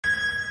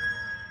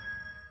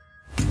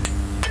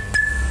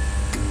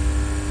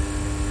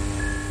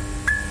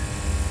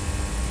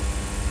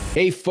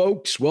Hey,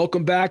 folks,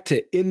 welcome back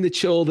to In the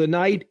Chill of the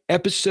Night,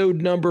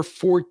 episode number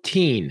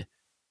 14.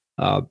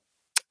 I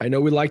know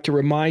we'd like to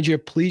remind you,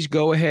 please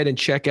go ahead and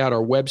check out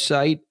our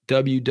website,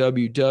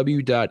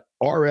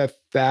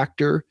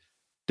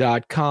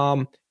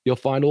 www.rffactor.com. You'll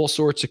find all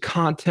sorts of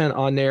content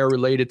on there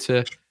related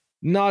to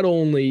not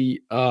only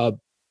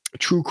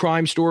true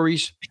crime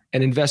stories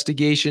and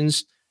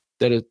investigations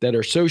that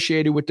are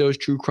associated with those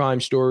true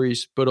crime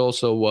stories, but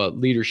also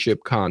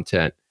leadership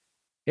content.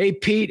 Hey,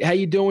 Pete, how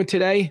you doing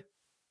today?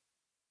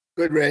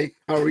 Good, Ray.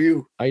 How are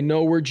you? I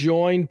know we're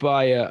joined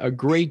by a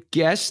great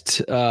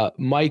guest,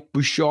 Mike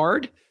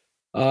Bouchard.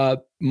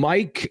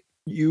 Mike,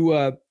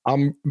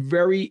 I'm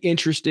very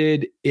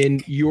interested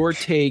in your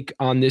take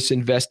on this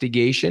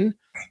investigation,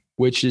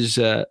 which is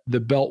the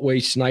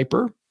Beltway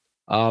Sniper.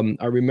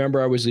 I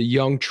remember I was a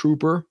young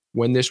trooper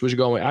when this was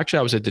going. Actually,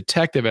 I was a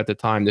detective at the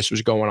time this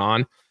was going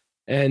on.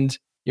 And,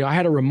 I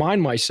had to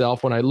remind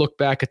myself when I look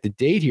back at the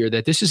date here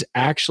that this is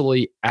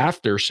actually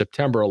after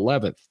September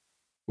 11th.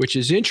 Which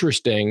is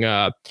interesting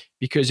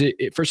because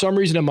it for some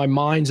reason in my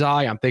mind's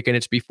eye, I'm thinking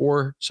it's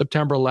before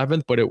September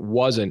 11th, but it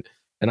wasn't.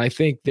 And I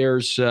think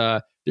there's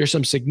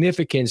some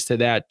significance to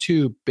that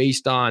too,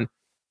 based on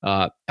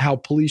how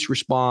police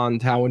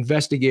respond, how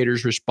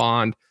investigators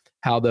respond,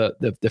 how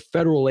the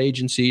federal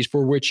agencies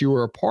for which you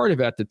were a part of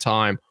at the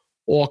time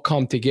all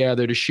come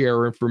together to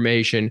share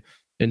information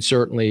and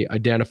certainly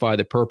identify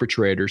the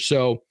perpetrator.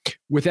 So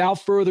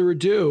without further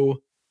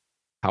ado,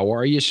 how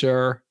are you,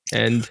 sir?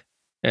 And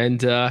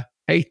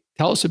hey,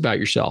 tell us about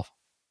yourself.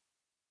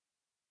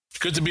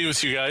 Good to be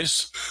with you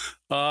guys.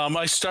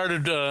 I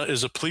started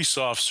as a police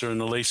officer in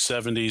the late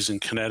 70s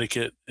in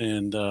Connecticut.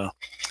 And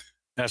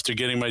after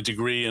getting my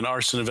degree in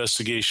arson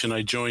investigation,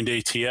 I joined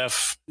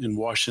ATF in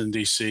Washington,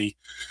 D.C.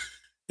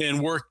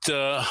 and worked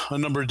a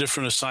number of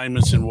different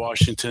assignments in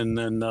Washington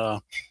and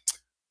a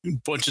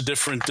bunch of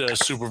different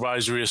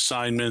supervisory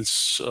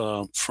assignments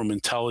from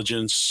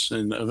intelligence.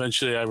 And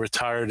eventually I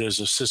retired as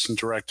assistant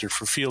director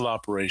for field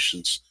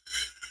operations.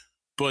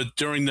 But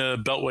during the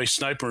Beltway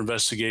Sniper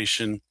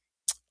investigation,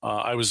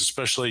 I was a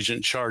special agent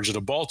in charge of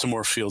the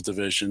Baltimore Field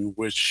Division,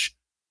 which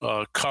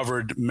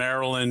covered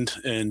Maryland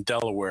and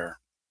Delaware.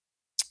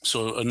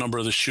 So a number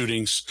of the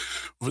shootings,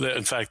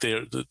 in fact,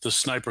 the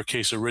sniper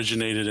case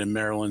originated in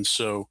Maryland.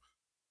 So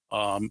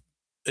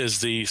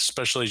as the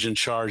special agent in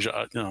charge,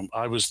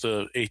 I was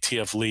the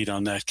ATF lead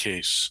on that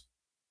case.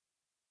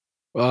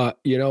 I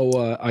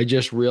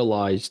just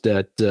realized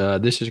that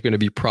this is going to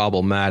be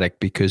problematic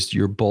because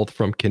you're both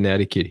from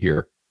Connecticut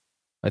here.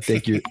 I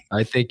think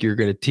you're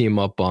going to team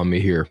up on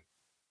me here.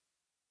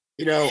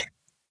 I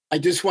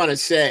just want to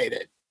say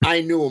that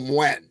I knew him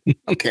when.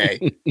 Okay,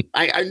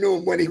 I knew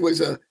him when he was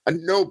a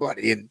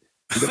nobody in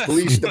the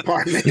police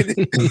department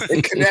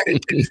in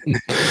Connecticut.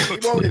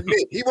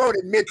 He won't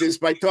admit this,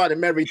 but I taught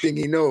him everything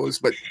he knows.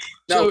 But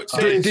no,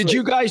 did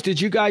you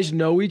guys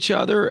know each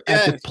other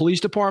at the police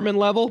department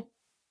level?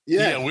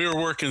 Yeah, we were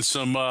working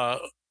some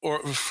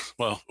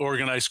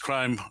organized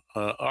crime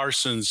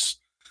arsons.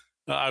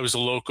 I was a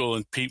local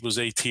and Pete was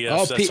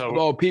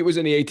ATF. Pete was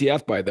in the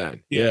ATF by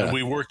then. Yeah.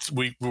 We worked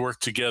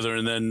together,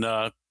 and then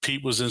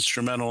Pete was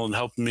instrumental in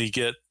helping me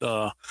get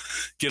on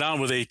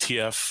with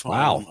ATF.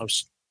 Wow.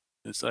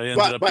 I ended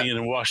up being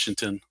in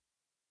Washington.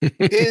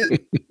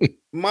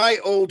 My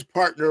old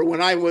partner, when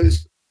I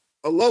was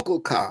a local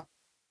cop,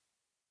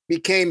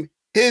 became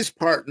his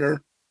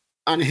partner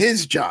on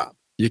his job.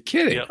 You're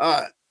kidding?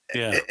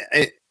 Yeah.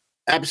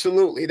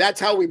 Absolutely. That's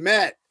how we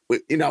met.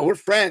 We're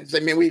friends.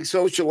 I mean, we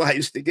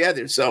socialized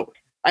together. So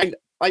I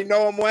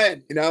know him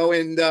when,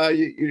 and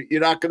you're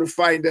not going to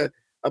find a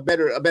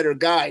better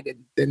guy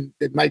than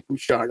Mike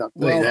Bouchard. I'll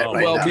tell you that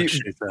right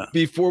now.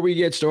 Before we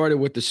get started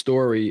with the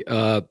story,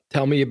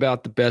 tell me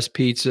about the best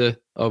pizza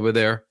over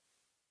there.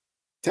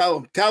 Tell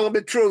him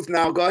the truth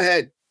now. Go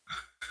ahead.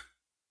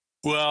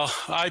 Well,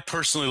 I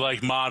personally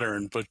like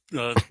modern, but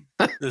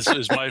this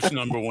is my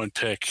number one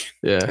pick.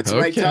 Yeah, that's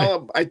what I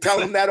tell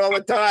him that all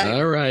the time.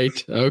 All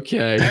right,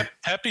 okay.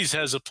 Pepe's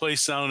has a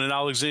place down in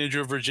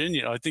Alexandria,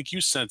 Virginia. I think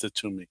you sent it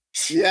to me.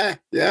 Yeah,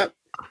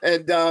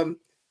 and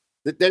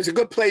there's a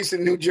good place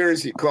in New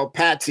Jersey called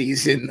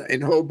Patsy's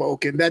in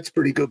Hoboken. That's a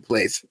pretty good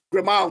place.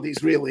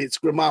 Grimaldi's, really, it's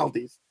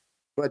Grimaldi's.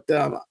 But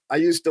I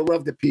used to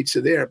love the pizza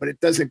there, but it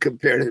doesn't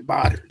compare to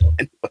modern.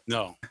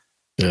 No.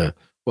 Yeah.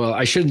 Well,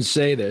 I shouldn't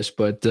say this,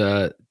 but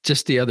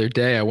just the other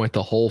day I went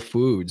to Whole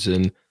Foods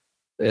and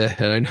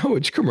I know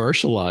it's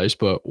commercialized,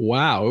 but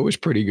wow, it was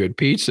pretty good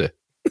pizza.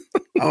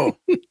 Oh,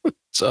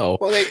 so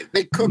well,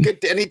 they cook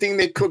it. Anything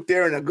they cook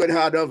there in a good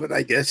hot oven,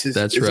 I guess,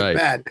 isn't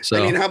bad.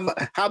 So, I mean,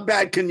 how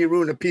bad can you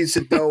ruin a piece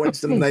of dough and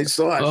some nice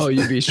sauce? Oh,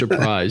 you'd be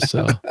surprised.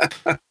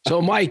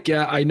 So Mike,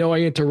 I know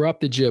I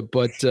interrupted you,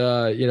 but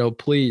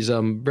please,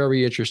 I'm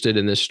very interested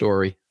in this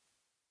story.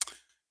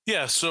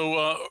 Yeah.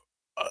 So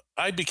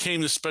I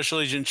became the special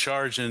agent in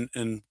charge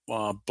in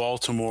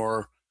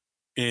Baltimore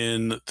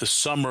in the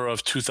summer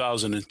of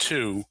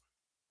 2002.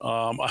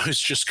 I was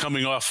just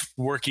coming off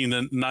working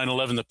the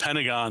 9/11, the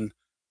Pentagon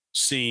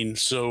scene.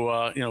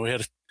 So,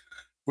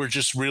 we're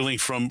just reeling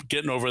from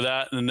getting over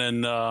that. And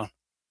then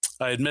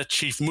I had met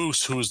Chief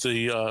Moose, who was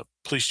the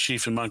police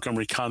chief in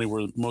Montgomery County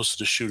where most of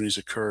the shootings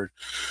occurred.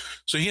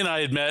 So he and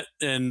I had met,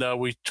 and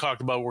we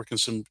talked about working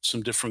some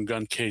different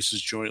gun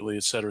cases jointly,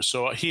 et cetera.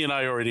 So he and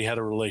I already had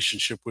a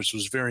relationship, which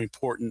was very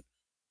important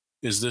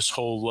as this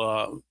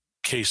whole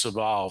case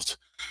evolved.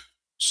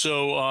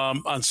 So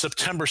on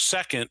September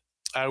 2nd,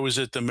 I was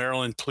at the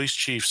Maryland Police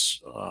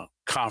Chiefs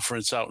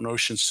conference out in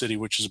Ocean City,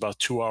 which is about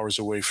 2 hours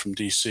away from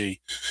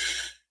D.C.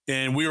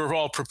 And we were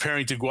all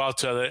preparing to go out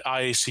to the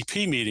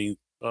IACP meeting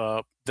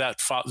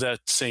that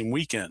same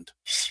weekend.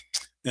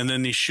 And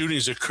then these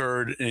shootings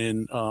occurred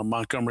in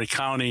Montgomery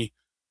County.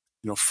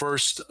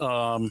 First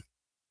at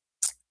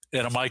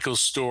a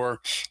Michael's store,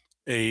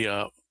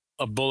 a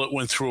bullet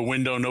went through a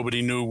window.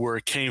 Nobody knew where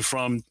it came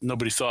from.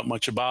 Nobody thought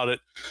much about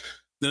it.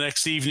 The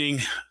next evening,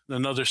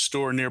 another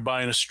store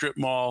nearby in a strip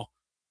mall,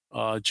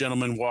 a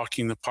gentleman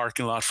walking the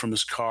parking lot from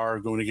his car,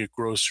 going to get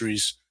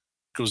groceries,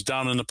 goes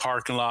down in the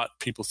parking lot.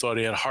 People thought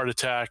he had a heart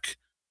attack.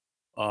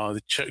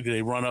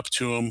 They run up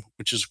to him,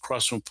 which is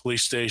across from a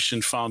police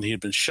station, found he had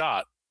been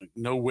shot.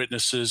 No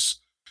witnesses.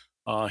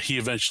 He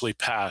eventually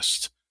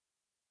passed.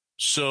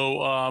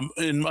 So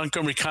in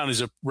Montgomery County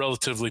is a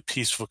relatively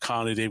peaceful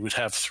county. They would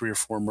have 3 or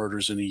 4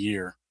 murders in a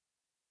year.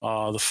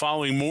 The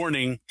following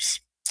morning,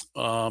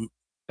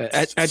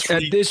 at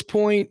this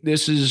point,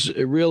 this is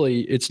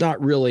really, it's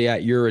not really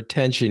at your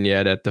attention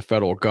yet at the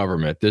federal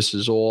government. This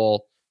is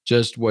all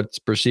just what's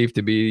perceived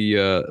to be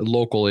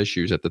local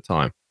issues at the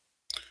time.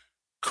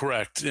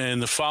 Correct.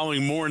 And the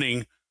following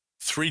morning,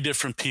 3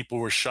 different people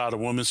were shot. A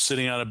woman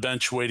sitting on a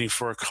bench waiting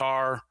for a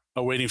car,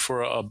 waiting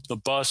for the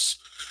bus,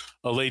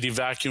 a lady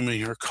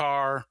vacuuming her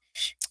car,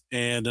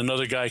 and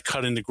another guy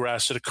cutting the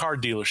grass at a car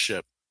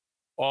dealership.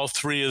 All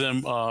 3 of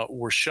them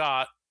were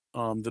shot.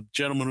 The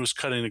gentleman who was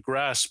cutting the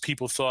grass,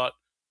 people thought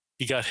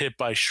he got hit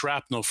by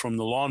shrapnel from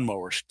the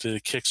lawnmower to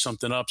kick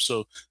something up.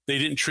 So they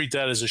didn't treat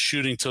that as a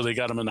shooting until they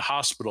got him in the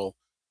hospital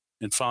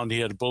and found he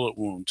had a bullet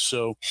wound.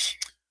 So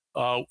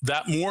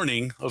that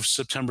morning of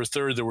September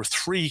 3rd, there were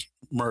 3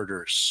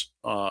 murders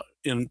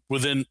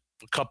within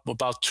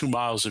about 2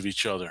 miles of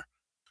each other.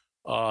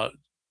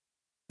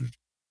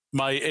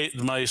 My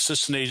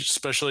assistant agent,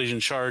 special agent in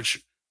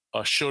charge,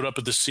 showed up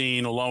at the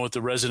scene along with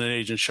the resident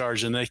agent in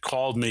charge, and they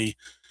called me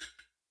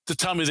to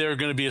tell me they were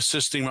going to be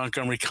assisting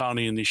Montgomery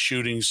County in these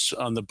shootings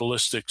on the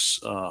ballistics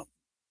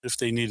if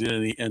they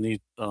needed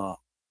any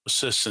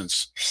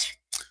assistance.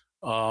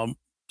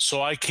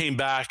 So I came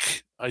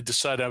back. I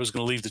decided I was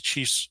going to leave the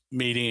chief's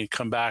meeting and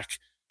come back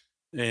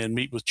and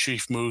meet with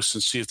Chief Moose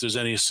and see if there's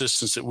any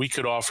assistance that we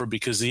could offer,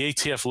 because the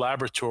ATF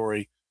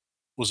laboratory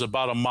was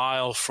about a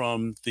mile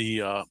from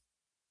the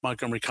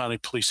Montgomery County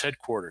Police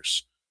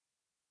headquarters.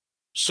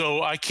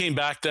 So I came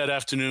back that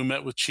afternoon,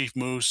 met with Chief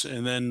Moose,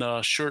 and then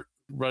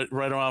right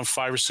around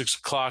 5 or 6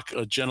 o'clock,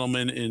 a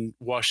gentleman in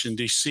Washington,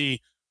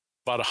 D.C.,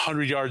 about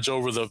 100 yards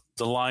over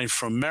the line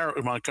from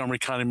Montgomery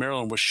County,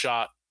 Maryland, was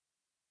shot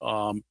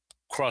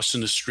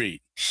crossing the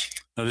street.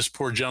 Now, this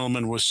poor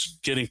gentleman was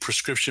getting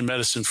prescription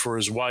medicine for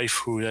his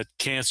wife, who had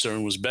cancer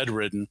and was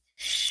bedridden,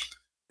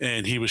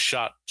 and he was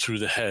shot through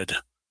the head.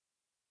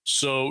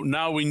 So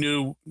now we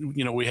knew,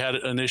 we had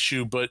an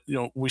issue, but,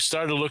 we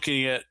started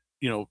looking at,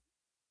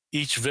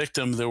 each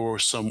victim. There were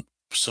some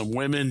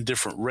women,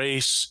 different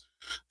race.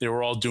 They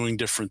were all doing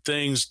different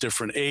things,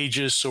 different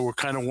ages. So we're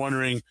kind of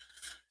wondering,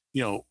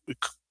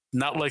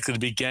 not likely to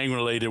be gang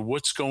related.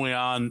 What's going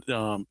on?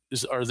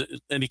 Are there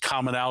any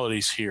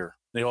commonalities here?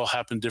 They all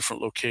happen in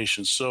different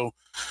locations. So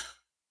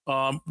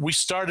we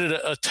started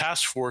a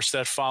task force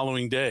that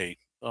following day.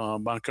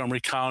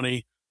 Montgomery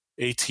County,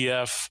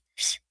 ATF,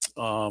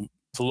 the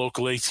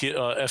local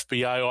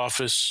FBI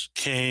office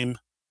came,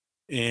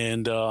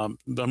 and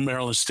the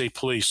Maryland State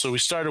Police. So we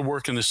started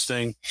working this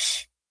thing.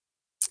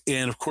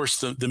 And of course,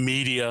 the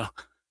media,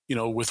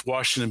 with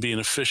Washington being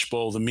a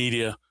fishbowl, the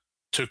media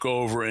took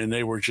over, and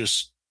they were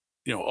just,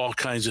 all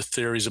kinds of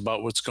theories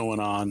about what's going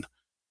on.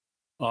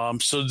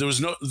 So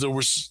there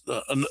was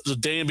a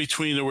day in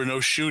between, there were no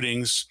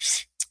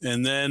shootings.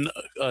 And then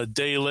a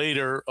day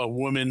later, a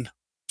woman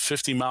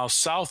 50 miles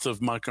south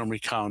of Montgomery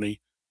County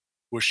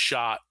was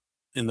shot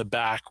in the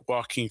back,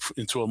 walking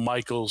into a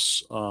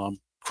Michael's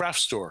craft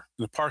store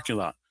in the parking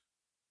lot.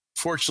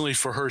 Fortunately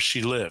for her,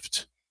 she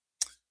lived.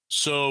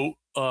 So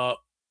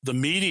the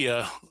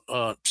media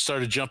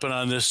started jumping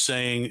on this,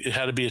 saying it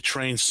had to be a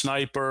trained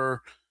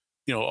sniper,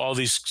 all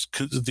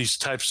these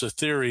types of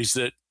theories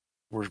that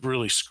were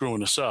really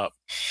screwing us up.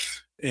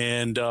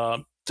 And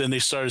then they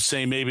started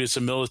saying maybe it's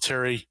a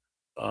military,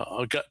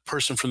 a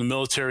person from the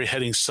military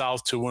heading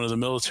south to one of the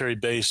military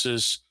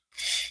bases.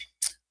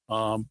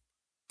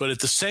 But at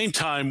the same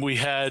time, we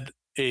had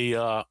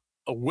a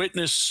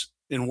witness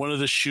in one of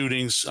the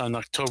shootings on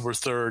October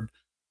 3rd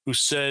who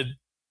said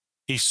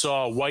he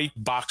saw a white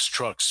box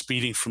truck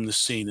speeding from the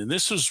scene. And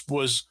this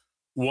was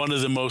one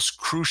of the most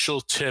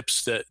crucial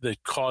tips that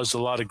caused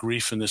a lot of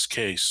grief in this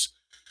case.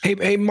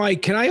 Hey,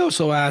 Mike, can I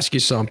also ask you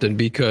something?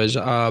 Because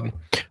I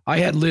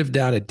had lived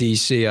down at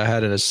D.C. I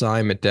had an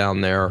assignment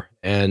down there,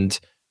 and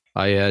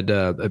I had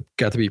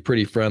got to be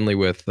pretty friendly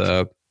with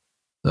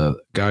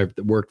guy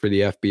that worked for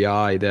the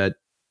FBI, that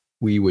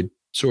we would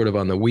sort of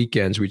on the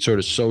weekends, we'd sort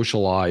of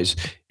socialize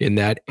in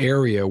that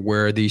area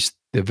where these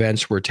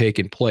events were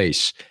taking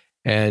place.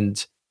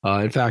 And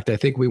in fact, I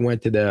think we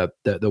went to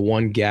the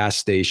one gas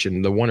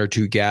station, the one or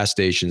two gas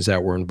stations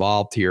that were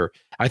involved here.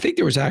 I think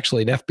there was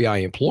actually an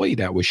FBI employee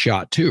that was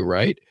shot too,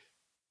 right?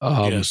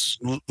 Yes,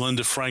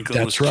 Linda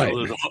Franklin was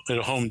killed at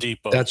a Home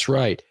Depot. That's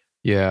right.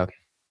 Yeah.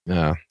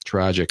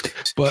 Tragic.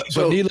 But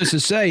needless to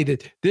say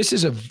that this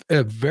is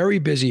a very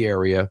busy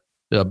area,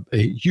 a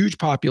huge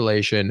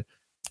population.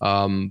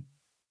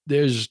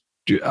 There's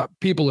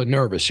people are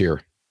nervous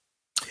here.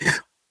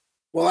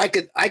 Well, I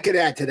could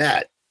add to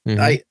that.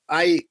 Mm-hmm.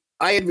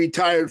 I had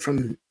retired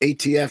from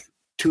ATF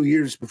 2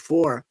 years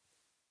before,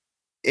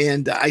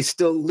 and I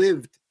still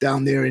lived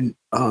down there in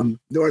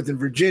Northern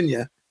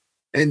Virginia,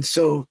 and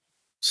so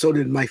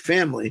did my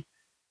family.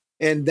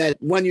 And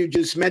that one you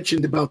just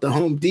mentioned about the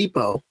Home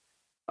Depot,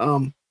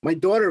 my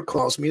daughter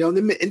calls me, in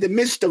the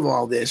midst of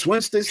all this,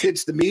 once this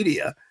hits the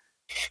media,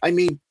 I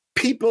mean,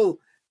 people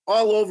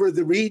all over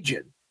the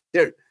region,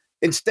 they're,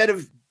 instead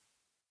of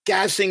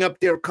gassing up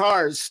their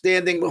cars,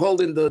 standing,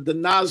 holding the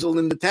nozzle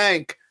in the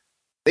tank,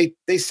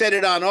 they set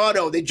it on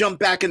auto. They jump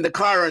back in the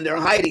car and they're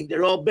hiding.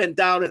 They're all bent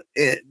down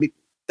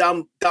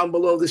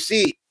below the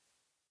seat.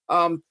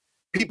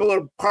 People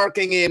are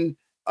parking in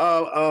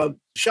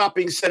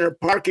shopping center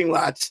parking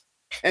lots,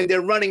 and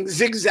they're running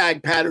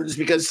zigzag patterns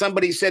because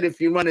somebody said if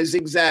you run a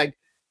zigzag,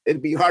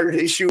 it'd be harder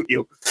to shoot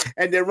you.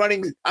 And they're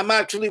running. I'm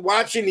actually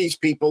watching these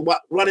people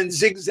running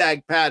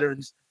zigzag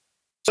patterns.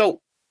 So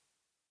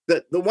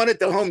the one at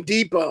the Home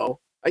Depot,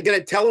 I get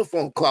a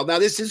telephone call. Now,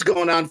 this is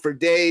going on for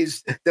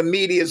days. The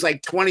media is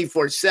like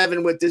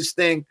 24/7 with this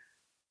thing.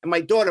 And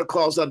my daughter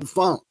calls on the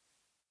phone,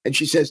 and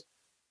she says,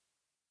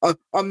 I'm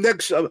in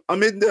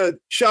the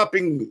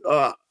shopping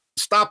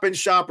Stop and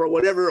Shop or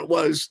whatever it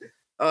was,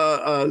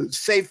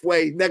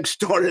 Safeway next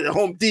door to the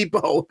Home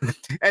Depot,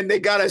 and they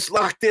got us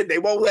locked in. They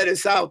won't let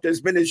us out.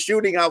 There's been a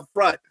shooting out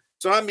front.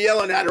 So I'm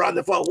yelling at her on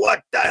the phone,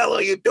 what the hell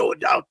are you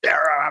doing out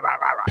there?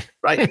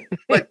 Right?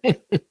 But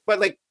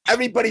like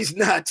everybody's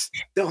nuts.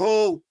 The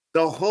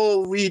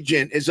whole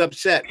region is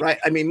upset, right?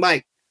 I mean,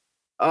 Mike,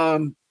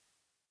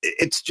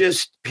 it's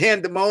just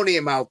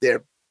pandemonium out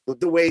there,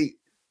 the way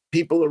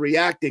people are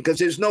reacting, because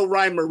there's no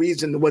rhyme or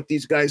reason to what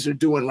these guys are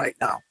doing right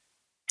now.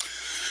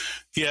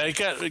 Yeah,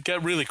 it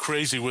got really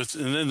crazy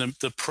and then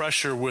the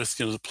pressure with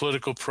the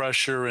political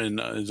pressure and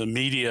the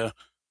media.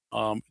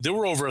 There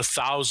were over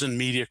 1,000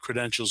 media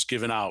credentials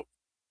given out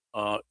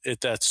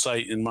at that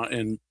site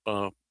in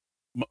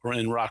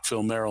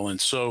Rockville,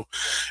 Maryland. So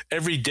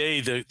every day,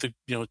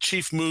 the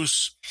Chief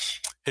Moose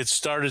had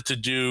started to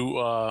do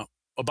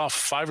about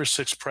 5 or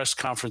 6 press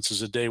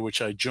conferences a day,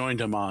 which I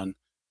joined him on,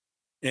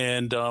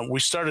 and we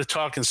started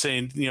talking,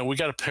 saying, we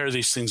got to pare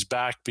these things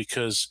back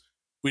because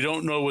we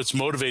don't know what's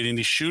motivating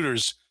these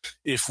shooters.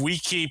 If we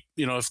keep,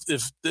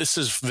 if this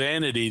is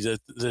vanity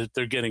that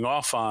they're getting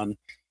off on,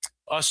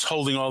 us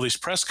holding all these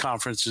press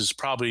conferences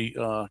probably,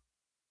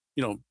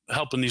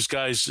 helping these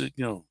guys,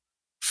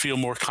 feel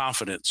more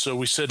confident. So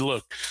we said,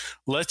 look,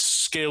 let's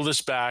scale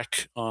this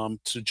back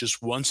to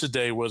just once a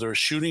day, whether a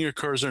shooting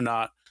occurs or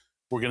not.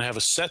 We're going to have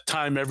a set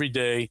time every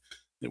day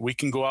that we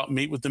can go out and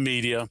meet with the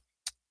media.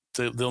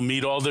 They'll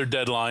meet all their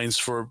deadlines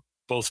for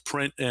both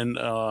print and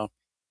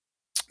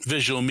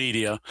visual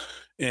media,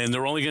 and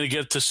they're only going to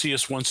get to see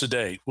us once a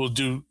day. We'll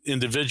do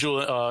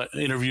individual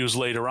interviews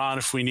later on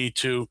if we need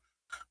to,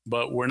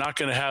 but we're not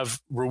going to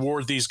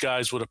reward these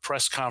guys with a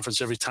press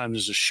conference every time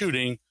there's a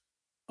shooting.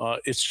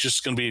 It's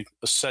just going to be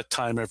a set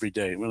time every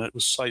day, when it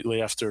was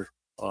slightly after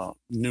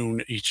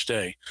noon each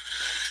day.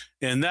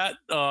 And that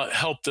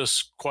helped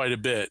us quite a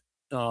bit.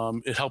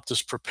 It helped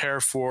us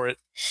prepare for it.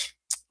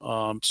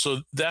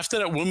 So after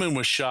that woman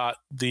was shot,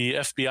 the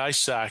FBI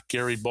SAC,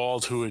 Gary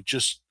Bald, he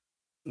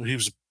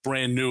was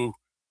brand new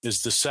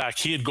as the SAC.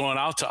 He had gone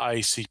out to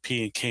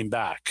IACP and came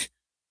back.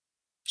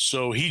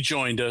 So he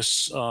joined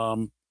us.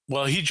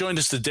 He joined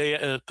us the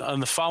day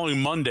on the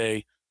following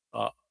Monday.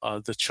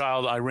 The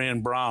child,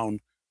 Iran Brown,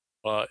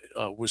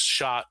 was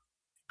shot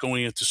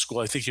going into school.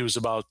 I think he was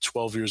about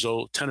 12 years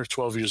old, 10 or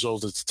 12 years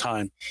old at the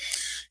time.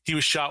 He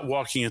was shot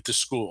walking into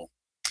school.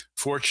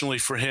 Fortunately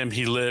for him,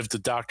 he lived. The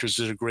doctors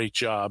did a great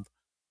job.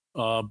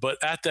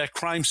 But at that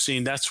crime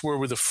scene, that's where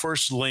we're the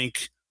first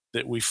link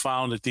that we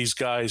found that these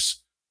guys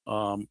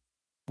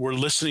were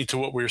listening to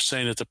what we were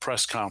saying at the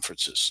press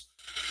conferences.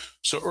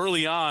 So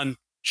early on,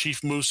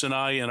 Chief Moose and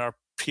I and our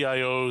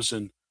PIOs,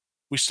 and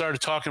we started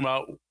talking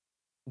about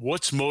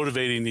what's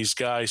motivating these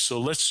guys. So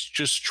let's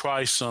just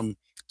try some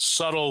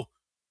subtle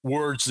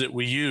words that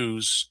we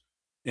use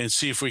and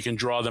see if we can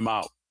draw them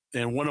out.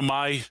 And one of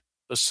my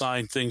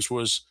assigned things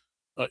was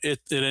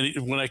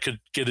when I could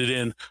get it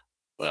in,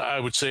 I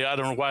would say, I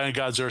don't know why on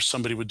God's earth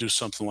somebody would do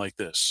something like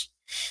this.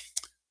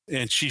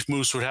 And Chief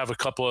Moose would have a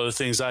couple other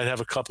things. I'd have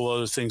a couple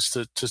other things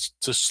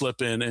to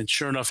slip in. And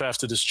sure enough,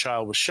 after this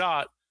child was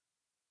shot,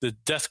 the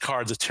death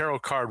card, the tarot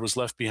card was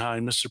left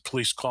behind. Mr.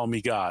 Police, call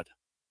me God.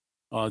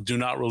 Do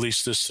not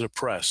release this to the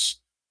press.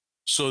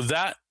 So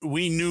that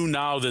we knew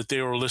now that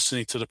they were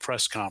listening to the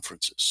press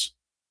conferences.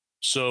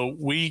 So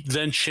we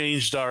then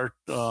changed our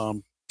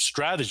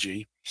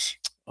strategy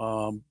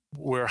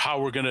where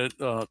how we're going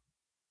to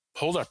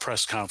hold our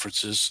press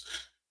conferences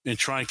and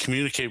try and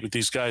communicate with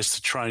these guys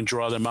to try and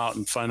draw them out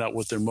and find out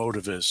what their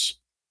motive is.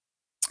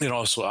 And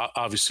also,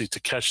 obviously, to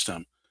catch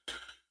them.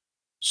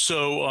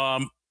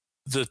 So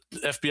the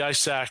FBI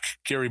SAC,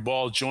 Gary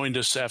Ball, joined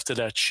us after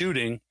that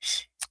shooting.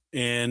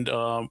 And,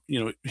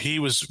 he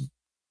was,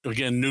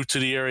 again, new to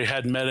the area,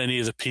 hadn't met any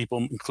of the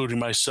people, including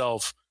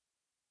myself.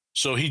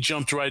 So he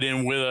jumped right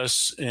in with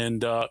us.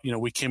 And,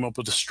 we came up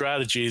with a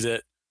strategy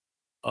that,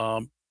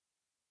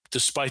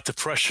 despite the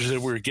pressure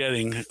that we were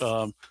getting,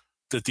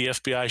 that the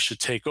FBI should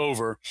take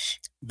over,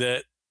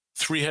 that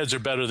 3 heads are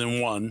better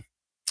than 1.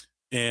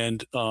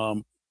 And,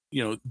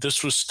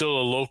 this was still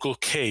a local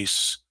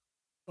case.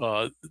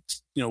 We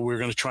were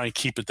going to try and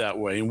keep it that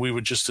way, and we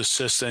would just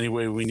assist any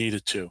way we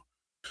needed to.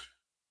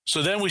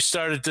 So then we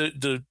started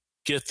to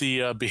get the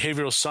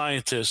behavioral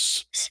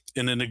scientists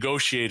and the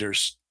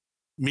negotiators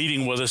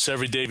meeting with us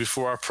every day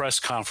before our press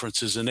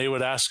conferences, and they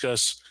would ask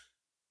us,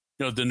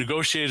 the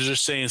negotiators are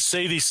saying,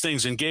 say these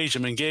things, engage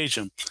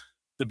them.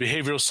 The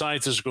behavioral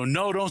scientists go,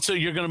 no, don't say,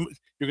 you're going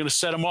to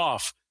set them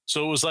off.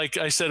 So it was like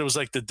I said, it was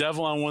like the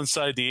devil on one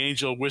side, the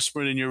angel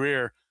whispering in your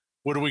ear,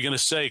 what are we going to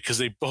say? Because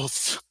they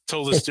both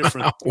told us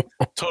different,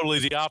 totally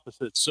the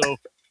opposite. So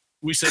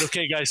we said,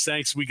 okay, guys,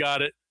 thanks. We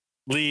got it.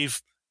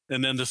 Leave.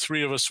 And then the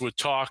 3 of us would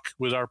talk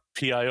with our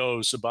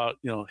PIOs about,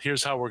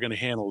 here's how we're going to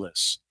handle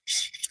this.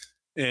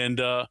 And,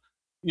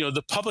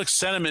 the public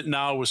sentiment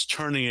now was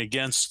turning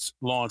against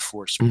law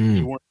enforcement.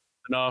 You weren't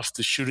enough.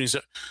 The shootings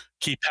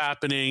keep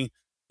happening.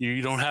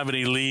 You don't have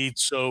any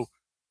leads. So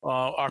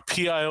our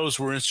PIOs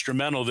were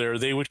instrumental there.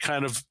 They would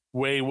kind of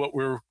weigh what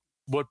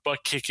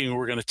butt kicking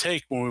we're going to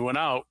take when we went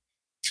out.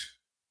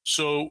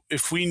 So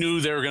if we knew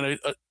they were going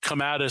to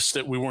come at us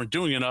that we weren't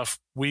doing enough,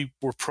 we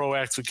were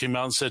proactive, came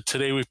out and said,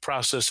 today we've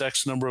processed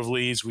X number of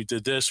leads. We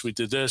did this.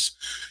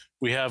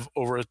 We have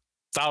over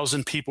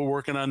 1,000 people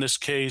working on this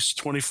case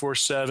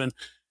 24/7.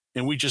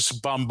 And we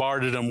just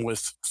bombarded them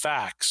with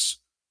facts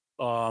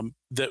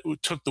that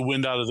took the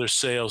wind out of their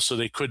sails so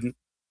they couldn't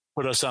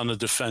put us on the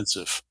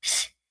defensive.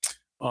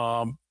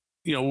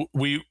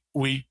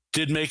 We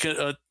did make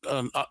an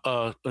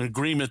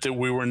agreement that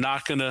we were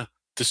not going to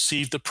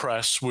deceive the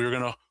press. We were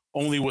going to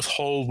only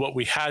withhold what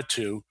we had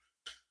to,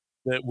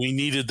 that we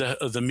needed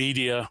the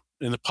media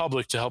and the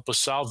public to help us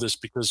solve this,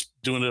 because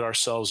doing it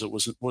ourselves, it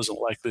wasn't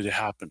likely to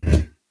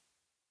happen.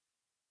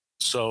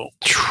 So,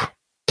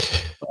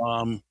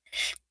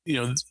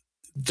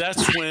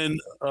 that's when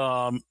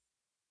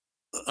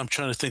I'm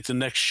trying to think the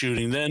next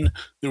shooting. Then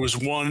there was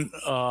one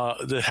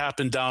that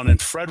happened down in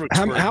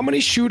Fredericksburg. How many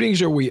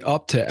shootings are we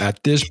up to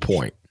at this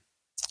point?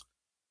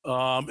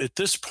 At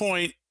this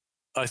point,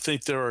 I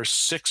think there are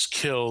 6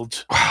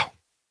 killed. Wow.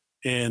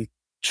 And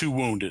 2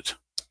 wounded.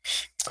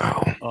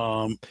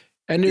 Oh.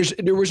 And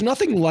there was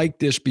nothing like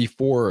this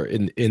before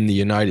in the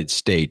United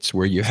States,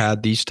 where you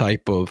had these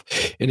type of,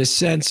 in a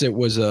sense, it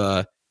was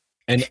an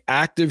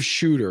active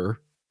shooter,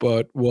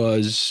 but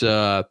was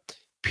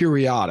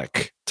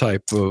periodic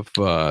type of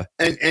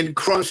and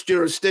cross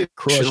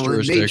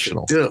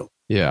jurisdictional too.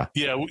 Yeah.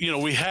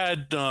 We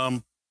had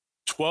 12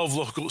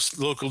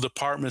 local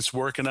departments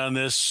working on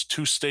this,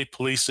 2 state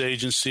police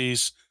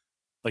agencies,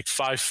 like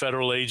 5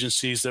 federal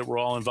agencies that were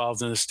all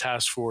involved in this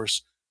task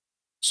force.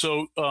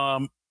 So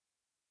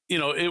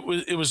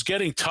it was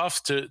getting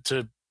tough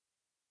to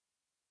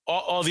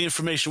all the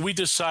information. We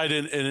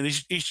decided, and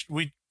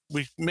we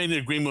made an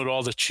agreement with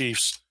all the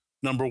chiefs.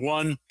 Number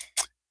 1,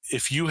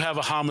 if you have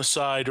a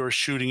homicide or a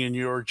shooting in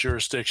your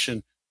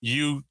jurisdiction,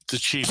 you, the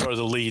chief, are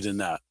the lead in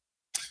that.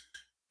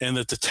 And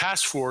that the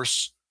task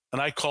force, and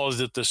I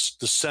called it the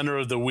center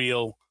of the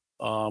wheel,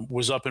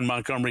 was up in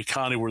Montgomery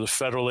County, where the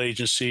federal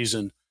agencies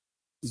and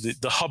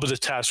the hub of the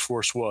task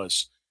force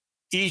was.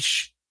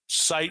 Each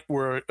site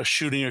where a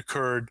shooting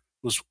occurred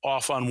was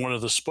off on one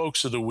of the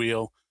spokes of the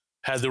wheel,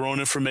 had their own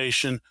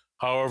information.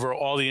 However,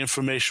 all the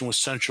information was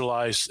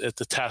centralized at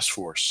the task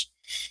force.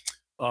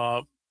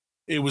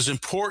 It was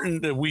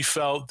important that we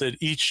felt that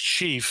each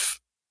chief,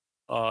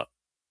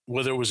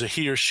 whether it was a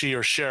he or she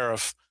or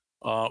sheriff,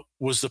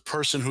 was the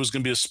person who was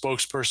going to be a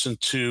spokesperson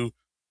to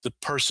the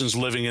persons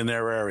living in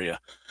their area.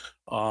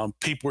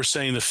 People were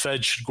saying the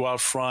Fed should go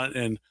out front,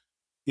 and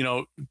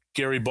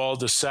Gary Ball,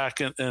 the SAC,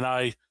 and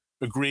I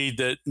agreed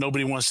that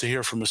nobody wants to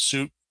hear from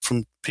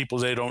people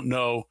they don't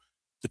know.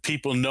 The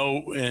people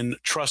know and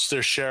trust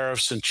their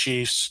sheriffs and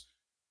chiefs.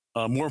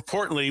 More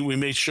importantly, we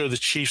made sure the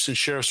chiefs and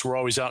sheriffs were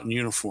always out in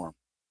uniform.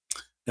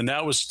 And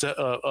that was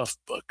a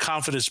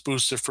confidence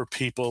booster for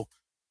people.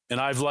 And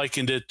I've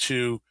likened it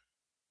to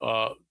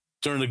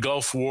during the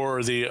Gulf War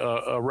or the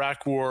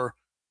Iraq War.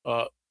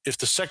 If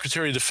the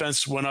Secretary of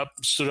Defense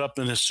stood up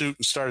in his suit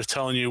and started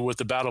telling you what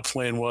the battle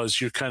plan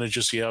was, you're kind of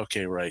just, yeah,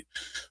 okay, right.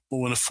 But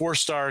when a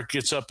 4-star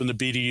gets up in the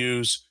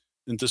BDUs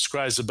and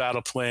describes the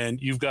battle plan,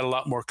 you've got a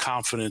lot more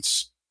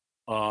confidence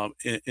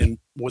in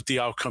what the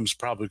outcome's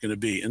probably going to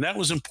be. And that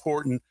was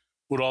important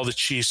with all the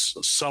chiefs.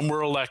 Some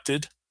were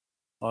elected.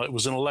 It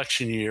was an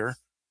election year.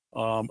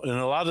 And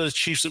a lot of the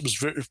chiefs, it was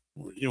very,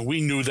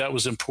 we knew that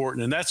was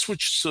important. And that's what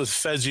the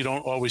feds you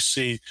don't always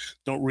see,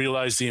 don't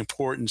realize the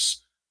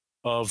importance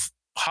of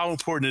how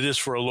important it is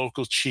for a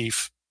local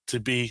chief to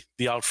be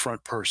the out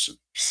front person.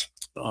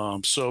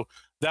 So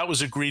that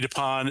was agreed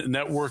upon, and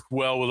that worked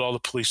well with all the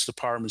police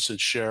departments and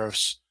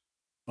sheriffs.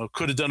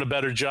 Could have done a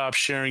better job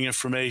sharing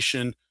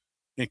information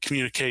and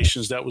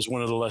communications. That was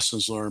one of the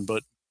lessons learned.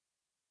 But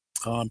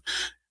going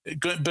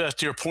back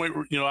to your point,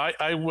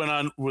 I went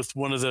on with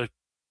one of the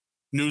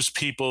news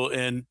people,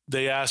 and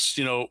they asked,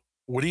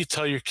 what do you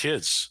tell your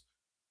kids?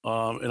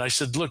 And I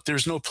said, look,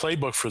 there's no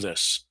playbook for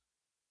this.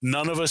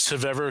 None of us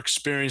have ever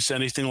experienced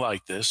anything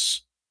like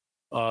this,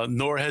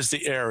 nor has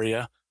the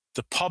area.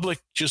 The public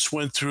just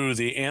went through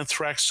the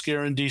anthrax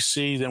scare in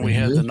D.C. Then we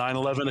had the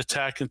 9/11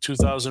 attack in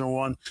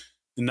 2001.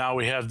 And now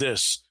we have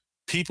this.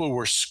 People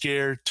were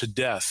scared to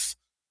death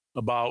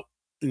about,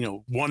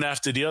 one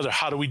after the other.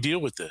 How do we deal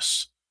with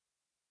this?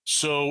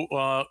 So,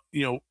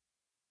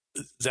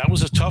 that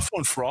was a tough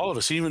one for all of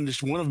us. Even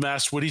one of them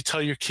asked, what do you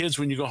tell your kids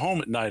when you go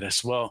home at night? I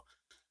said, well,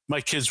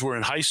 my kids were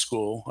in high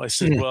school. I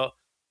said, well,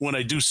 when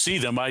I do see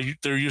them,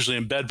 they're usually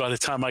in bed by the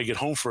time I get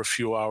home for a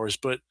few hours.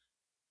 But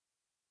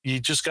you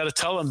just got to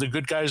tell them the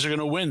good guys are going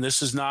to win.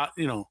 This is not,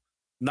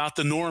 not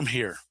the norm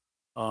here.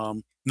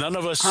 None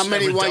of us How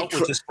many ever white dealt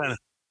with this kind of.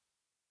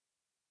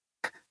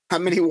 How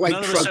many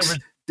white trucks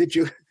did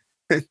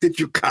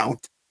you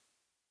count?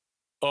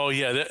 Oh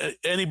yeah,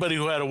 anybody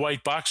who had a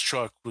white box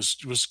truck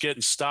was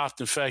getting stopped.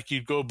 In fact,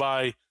 you'd go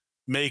by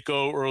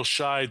Mako, Earl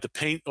Scheid, the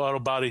paint auto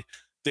body.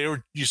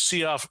 You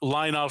see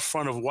line out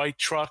front of white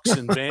trucks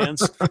and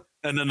vans,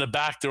 and then the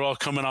back they're all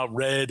coming out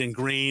red and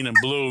green and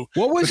blue.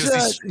 What was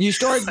that? You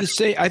started to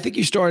say? I think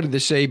you started to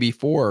say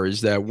before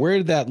is that where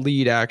did that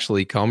lead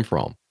actually come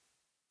from?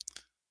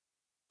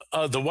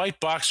 The white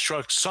box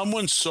truck.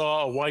 Someone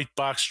saw a white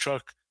box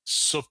truck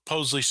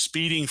supposedly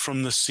speeding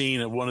from the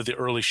scene of one of the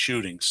early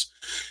shootings,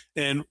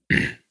 and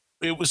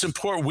it was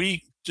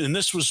important. And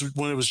this was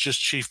when it was just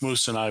Chief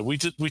Moose and I. We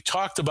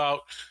talked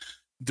about,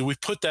 do we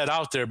put that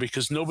out there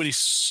because nobody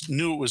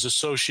knew it was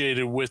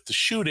associated with the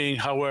shooting.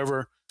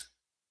 However,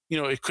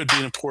 it could be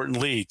an important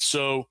lead.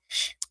 So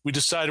we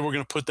decided we're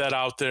going to put that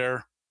out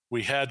there.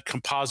 We had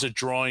composite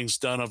drawings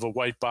done of a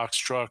white box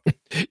truck.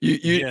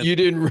 You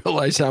didn't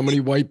realize how many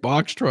white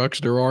box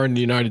trucks there are in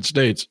the United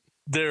States.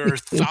 There are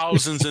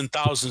thousands and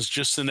thousands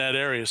just in that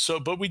area. So,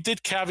 but we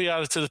did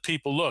caveat it to the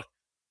people. Look,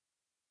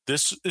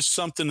 this is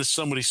something that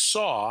somebody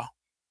saw.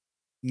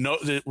 No,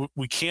 that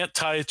we can't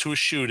tie it to a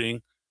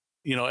shooting.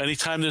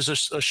 Anytime there's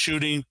a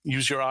shooting,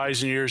 use your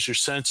eyes and ears, your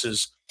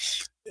senses.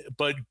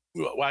 But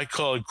what I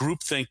call a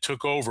groupthink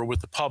took over with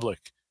the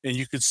public. And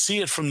you could see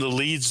it from the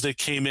leads that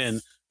came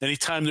in.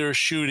 Anytime there was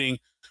shooting,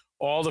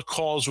 all the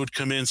calls would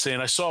come in saying,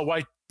 I saw a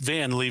white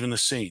van leaving the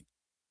scene.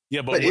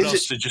 Yeah, but what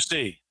else did you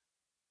see?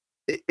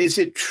 Is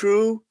it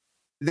true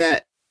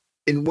that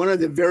in one of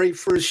the very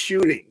first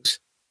shootings,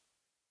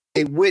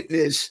 a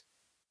witness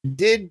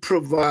did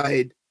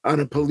provide on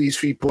a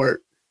police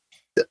report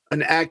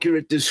an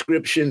accurate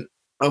description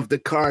of the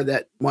car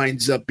that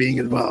winds up being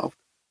involved?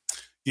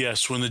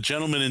 Yes, when the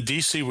gentleman in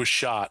D.C. was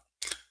shot,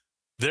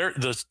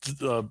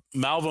 the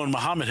Malvo and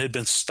Muhammad had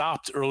been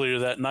stopped earlier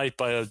that night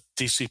by a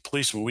D.C.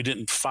 policeman. We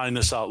didn't find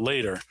this out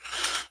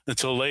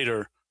until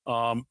later.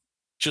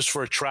 Just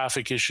for a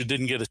traffic issue,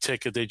 didn't get a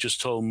ticket. They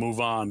just told him move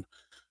on.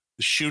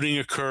 The shooting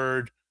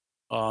occurred.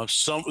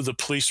 Some of the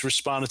police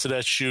responded to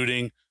that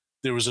shooting.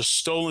 There was a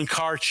stolen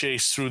car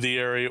chase through the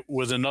area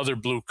with another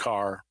blue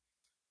car.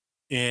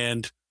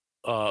 And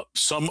a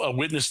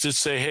witness did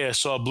say, hey, I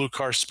saw a blue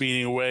car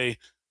speeding away.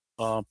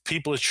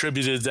 People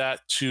attributed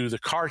that to the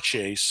car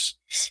chase,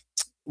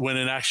 when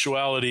in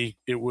actuality,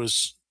 it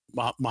was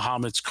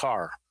Muhammad's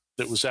car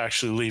that was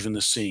actually leaving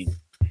the scene.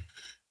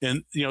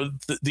 And,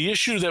 the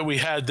issue that we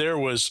had there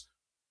was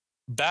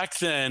back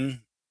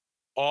then,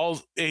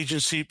 all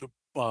agency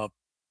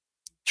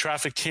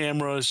traffic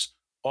cameras,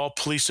 all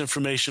police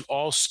information,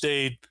 all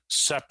stayed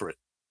separate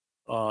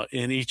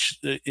in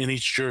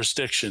each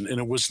jurisdiction. And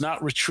it was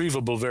not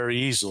retrievable very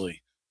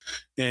easily.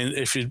 And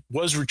if it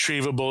was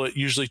retrievable, it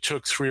usually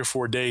took 3 or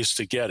 4 days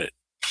to get it.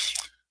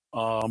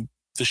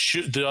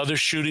 The other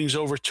shootings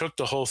overtook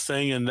the whole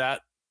thing, and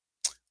that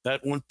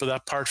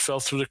part fell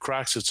through the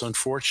cracks. It's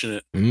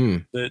unfortunate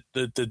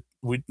that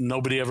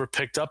nobody ever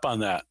picked up on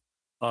that.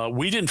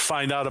 We didn't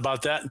find out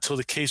about that until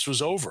the case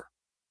was over,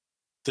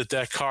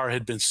 that car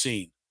had been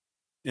seen.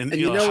 And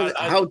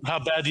how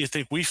bad do you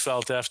think we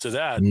felt after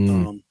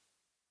that?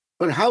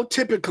 But how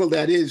typical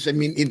that is. I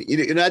mean,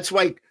 that's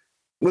why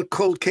what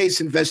cold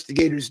case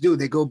investigators do.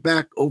 They go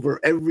back over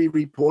every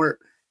report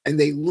and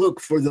they look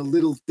for the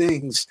little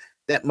things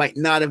that might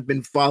not have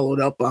been followed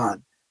up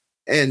on.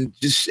 And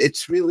just,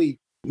 it's really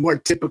more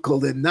typical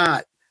than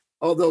not.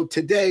 Although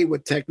today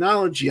with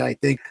technology, I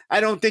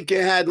don't think you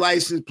had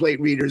license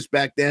plate readers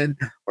back then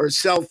or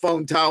cell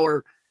phone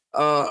tower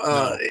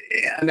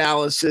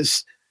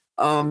analysis.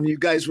 You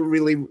guys were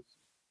really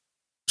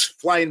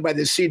flying by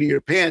the seat of your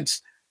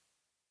pants.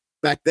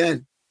 back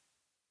then.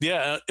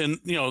 Yeah, and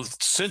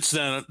since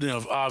then,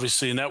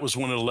 obviously, and that was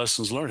one of the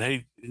lessons learned.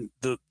 Hey,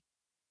 the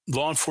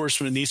law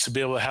enforcement needs to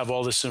be able to have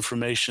all this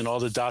information. All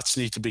the dots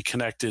need to be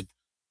connected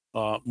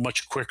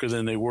much quicker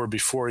than they were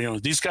before.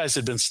 These guys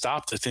had been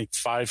stopped, I think,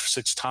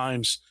 5-6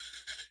 times,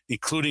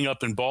 including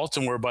up in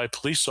Baltimore by a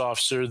police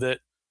officer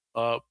that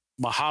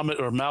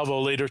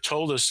Malvo later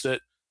told us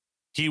that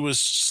he was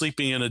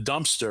sleeping in a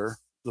dumpster.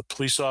 The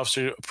police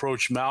officer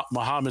approached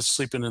Muhammad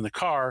sleeping in the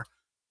car.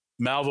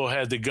 Malvo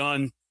had the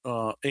gun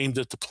aimed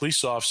at the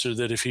police officer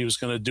that if he was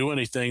going to do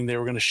anything, they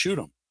were going to shoot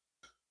him.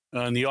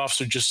 And the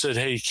officer just said,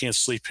 hey, you can't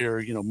sleep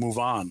here, move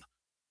on.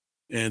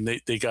 And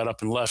they got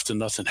up and left, and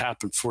nothing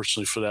happened,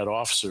 fortunately, for that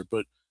officer.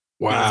 But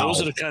wow,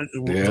 those are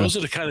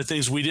the kind of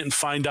things we didn't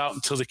find out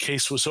until the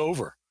case was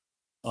over.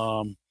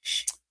 I'm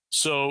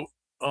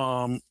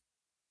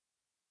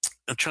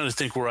trying to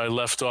think where I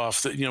left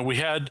off. That we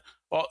had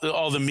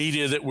all the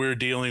media that we were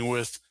dealing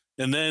with,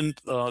 and then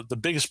the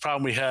biggest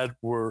problem we had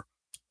were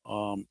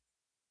the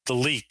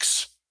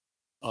leaks.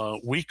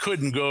 We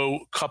couldn't go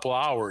a couple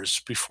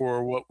hours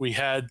before what we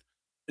had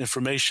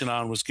information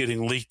on was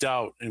getting leaked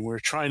out, and we were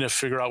trying to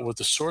figure out what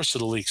the source of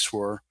the leaks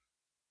were.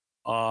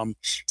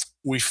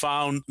 We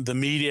found the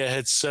media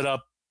had set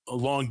up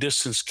long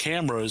distance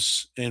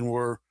cameras, and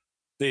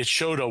they had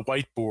showed a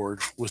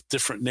whiteboard with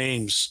different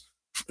names,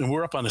 and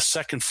we're up on the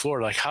second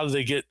floor. Like, how did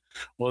they get?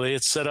 Well, they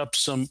had set up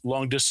some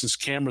long distance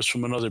cameras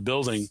from another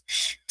building.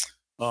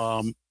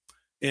 And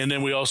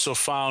then we also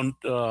found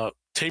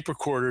tape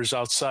recorders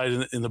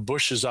outside in the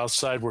bushes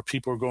outside where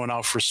people were going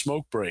out for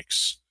smoke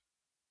breaks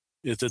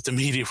that the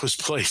media was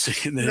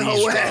placing.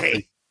 No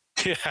way.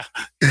 Yeah.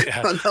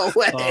 No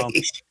way.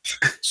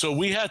 So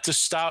we had to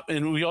stop.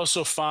 And we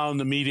also found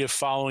the media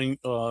following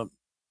the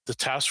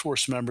task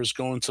force members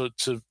going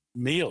to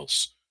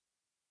meals.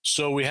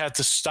 So we had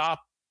to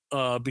stop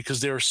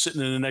because they were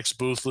sitting in the next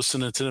booth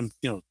listening to them,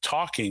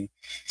 talking.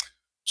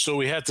 So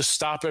we had to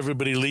stop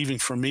everybody leaving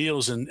for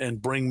meals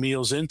and bring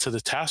meals into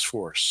the task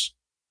force.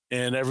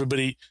 And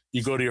everybody,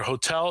 you go to your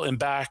hotel and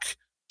back,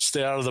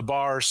 stay out of the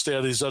bar, stay out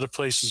of these other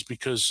places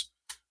because,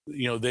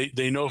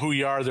 they know who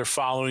you are, they're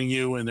following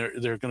you, and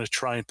they're going to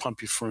try and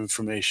pump you for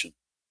information.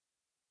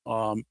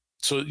 So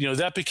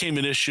that became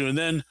an issue. And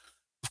then,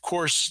 of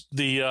course,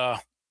 the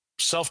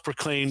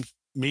self-proclaimed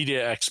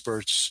media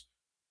experts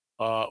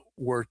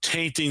were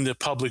tainting the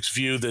public's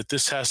view that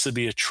this has to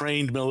be a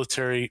trained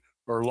military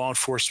or law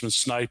enforcement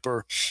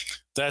sniper.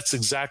 That's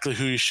exactly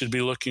who you should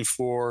be looking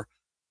for.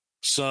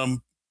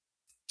 Some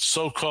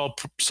so-called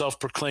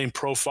self-proclaimed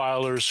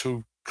profilers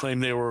who claim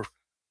they were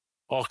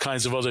all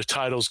kinds of other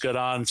titles got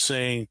on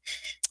saying,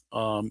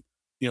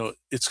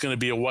 it's going to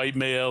be a white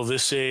male,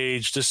 this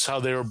age, this is how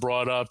they were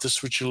brought up, this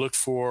is what you look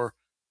for.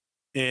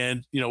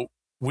 And,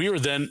 we were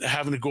then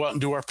having to go out and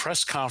do our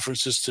press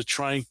conferences to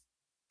try and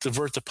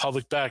divert the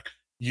public back.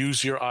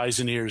 Use your eyes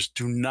and ears.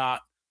 Do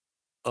not,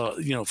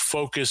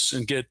 focus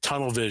and get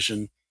tunnel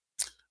vision.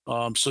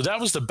 So that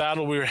was the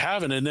battle we were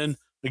having. And then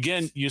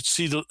again, you'd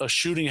see a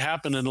shooting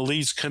happen and the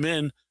leads come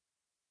in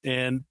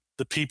and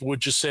the people would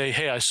just say,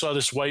 hey, I saw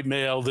this white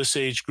male, this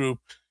age group.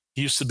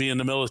 He used to be in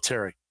the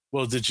military.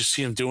 Well, did you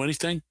see him do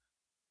anything?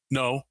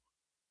 No.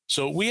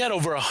 So we had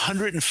over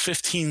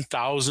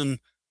 115,000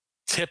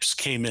 tips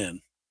came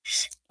in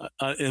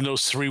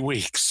those 3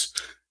 weeks.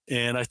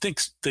 And I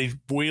think they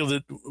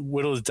whittled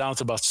it down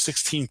to about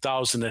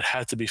 16,000 that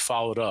had to be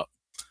followed up.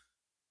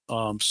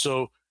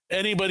 So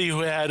anybody who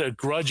had a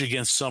grudge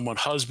against someone,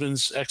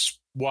 husbands,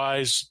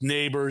 ex-wives,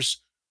 neighbors,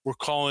 were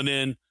calling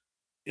in,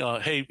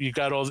 hey, you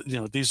got all,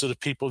 these are the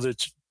people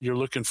that you're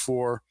looking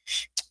for.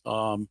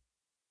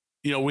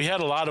 We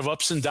had a lot of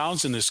ups and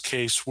downs in this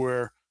case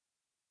where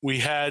we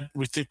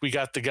think we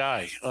got the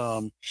guy.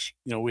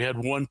 We had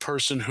one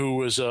person who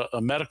was a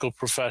medical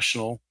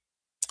professional,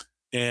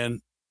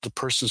 and the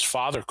person's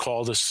father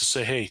called us to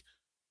say, hey,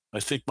 I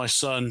think my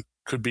son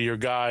could be your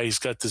guy. He's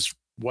got this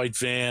white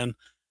van.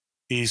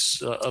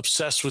 He's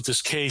obsessed with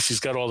this case.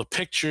 He's got all the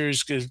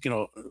pictures,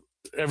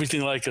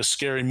 everything like a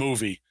scary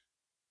movie.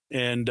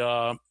 And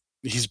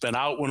he's been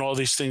out when all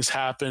these things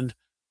happened.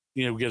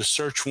 We get a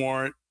search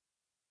warrant.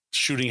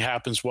 Shooting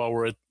happens while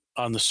we're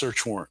on the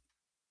search warrant.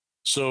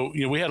 So,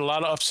 we had a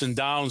lot of ups and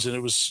downs, and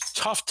it was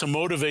tough to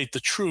motivate the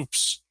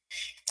troops,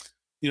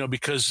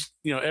 because,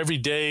 every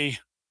day,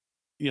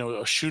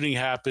 a shooting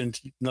happened,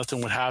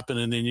 nothing would happen.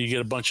 And then you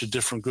get a bunch of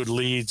different good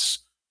leads.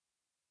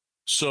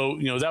 So,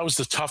 that was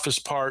the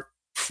toughest part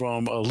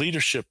from a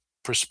leadership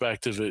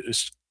perspective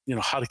is,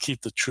 how to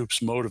keep the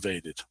troops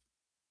motivated.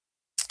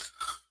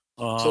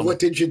 So what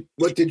did you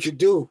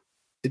do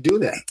to do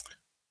that?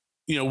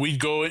 We'd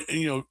go,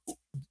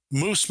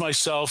 Moose,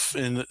 myself,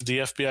 and the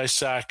FBI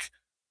SAC,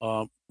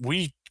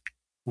 we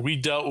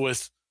dealt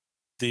with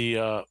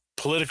the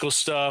political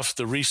stuff,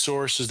 the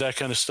resources, that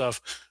kind of stuff.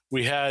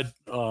 We had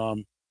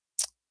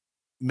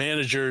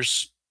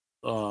managers,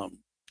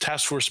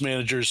 task force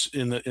managers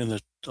in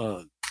the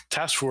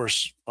task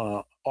force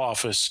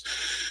office,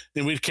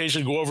 and we'd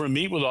occasionally go over and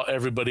meet with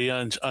everybody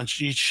on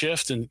each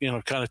shift and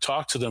kind of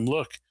talk to them.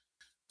 Look,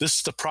 this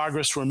is the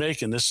progress we're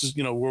making. This is,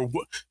 and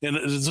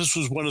this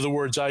was one of the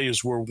words I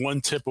used, we're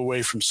one tip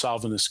away from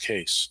solving this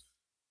case.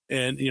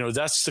 And,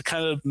 that's the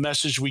kind of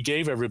message we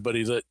gave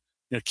everybody, that,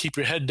 keep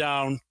your head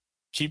down,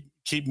 keep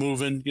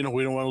moving. We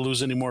don't want to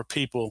lose any more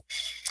people.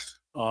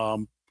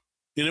 And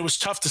it was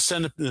tough to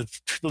send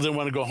people didn't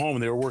want to go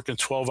home. They were working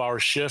 12-hour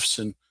shifts,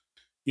 and,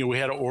 we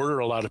had to order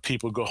a lot of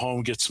people to go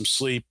home, get some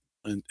sleep,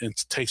 and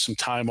take some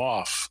time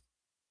off.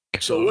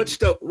 So what's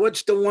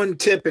the one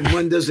tip, and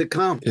when does it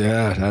come?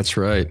 Yeah, that's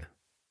right.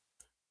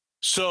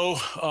 So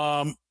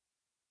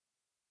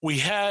we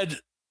had,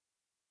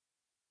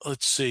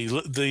 let's see,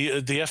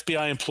 the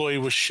FBI employee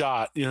was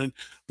shot.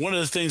 One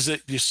of the things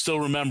that you still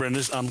remember, and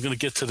this, I'm going to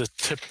get to the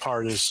tip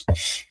part, is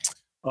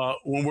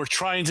when we're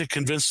trying to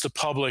convince the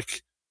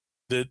public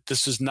that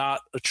this is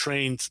not a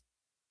trained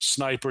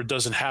sniper,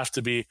 doesn't have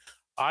to be.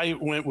 I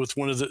went with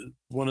one of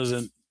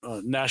the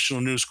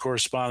national news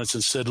correspondents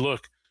and said,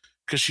 look,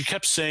 because she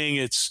kept saying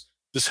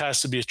this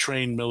has to be a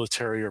trained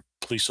military or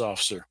police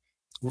officer,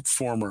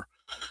 former.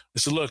 I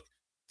said, look,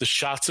 the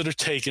shots that are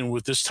taken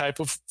with this type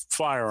of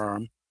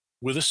firearm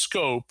with a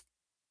scope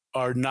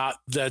are not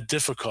that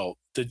difficult,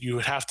 that you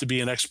would have to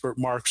be an expert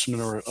marksman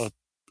or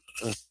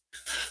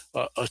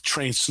a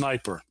trained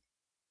sniper.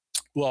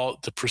 Well,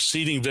 the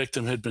preceding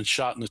victim had been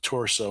shot in the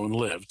torso and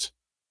lived.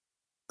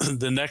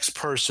 The next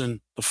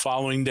person the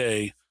following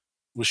day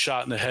was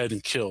shot in the head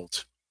and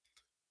killed.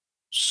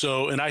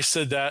 So, and I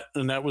said that,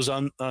 and that was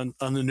on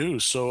the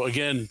news. So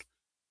again,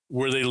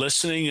 were they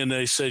listening? And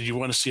they said, you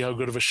want to see how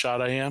good of a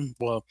shot I am?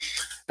 Well,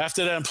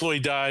 after that employee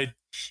died,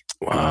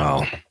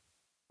 wow,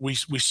 we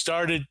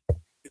started,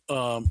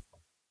 the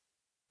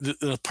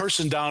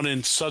person down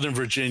in Southern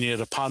Virginia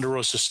at a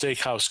Ponderosa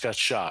Steakhouse got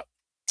shot.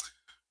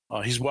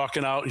 He's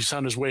walking out. He's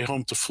on his way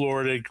home to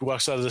Florida. He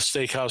walks out of the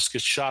steakhouse,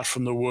 gets shot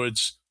from the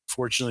woods.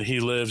 Fortunately, he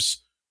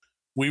lives.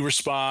 We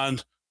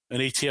respond. An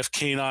ATF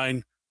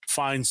canine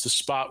finds the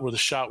spot where the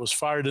shot was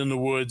fired in the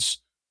woods.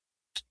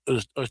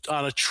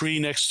 On a tree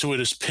next to it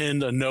is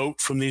pinned a note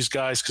from these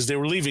guys, because they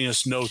were leaving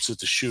us notes at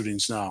the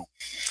shootings now.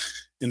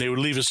 And they would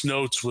leave us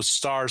notes with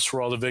stars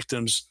for all the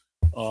victims,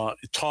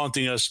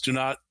 taunting us, do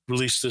not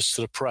release this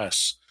to the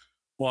press.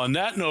 Well, on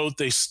that note,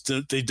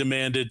 they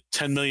demanded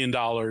 $10 million.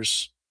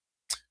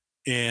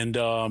 And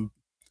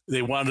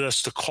they wanted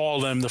us to call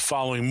them the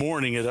following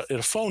morning at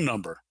a phone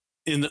number.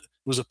 It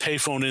was a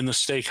payphone in the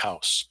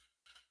steakhouse.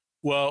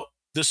 Well,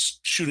 this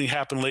shooting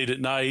happened late at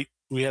night.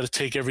 We had to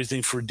take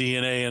everything for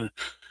DNA,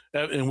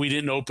 and we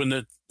didn't open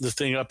the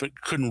thing up.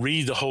 It couldn't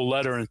read the whole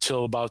letter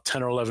until about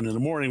 10 or 11 in the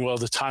morning. Well,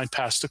 the time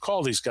passed to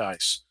call these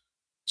guys.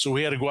 So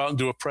we had to go out and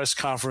do a press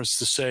conference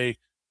to say,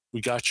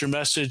 we got your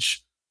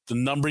message. The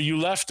number you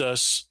left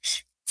us,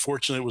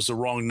 fortunately, it was the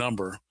wrong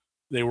number.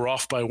 They were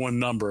off by one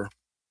number.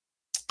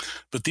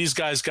 But these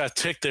guys got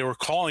ticked. They were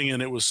calling,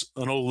 and it was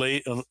an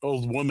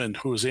old woman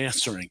who was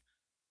answering.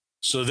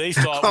 So they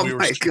thought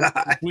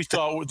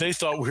they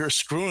thought we were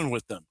screwing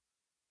with them.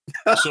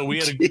 So we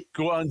had to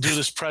go out and do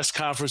this press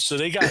conference. So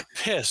they got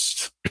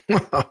pissed.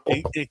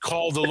 They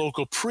called the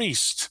local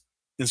priest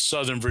in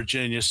Southern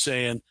Virginia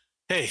saying,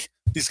 hey,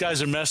 these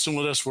guys are messing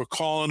with us. We're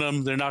calling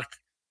them. They're not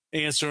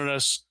answering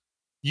us.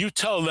 You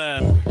tell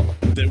them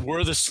that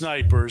we're the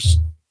snipers.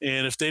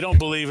 And if they don't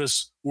believe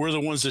us, we're the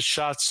ones that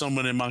shot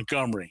someone in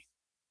Montgomery.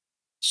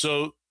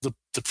 So the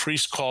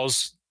priest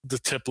calls the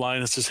tip line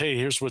and says, hey,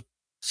 here's what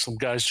some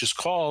guys just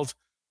called.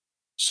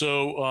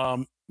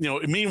 So,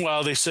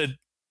 meanwhile, they said,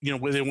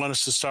 they want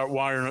us to start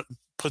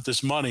put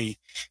this money,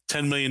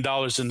 $10 million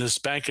in this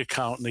bank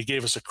account. And they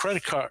gave us a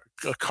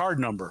card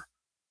number,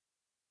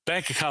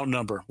 bank account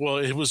number. Well,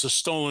 it was a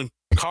stolen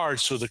card.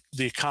 So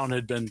the account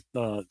had been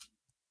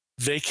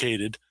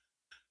vacated.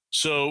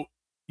 So,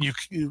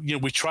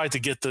 we tried to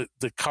get the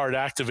card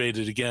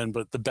activated again,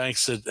 but the bank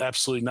said,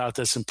 absolutely not.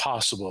 That's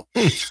impossible.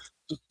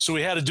 So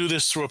we had to do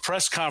this through a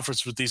press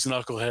conference with these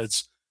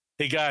knuckleheads.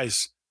 Hey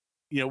guys,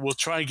 we'll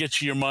try and get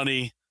you your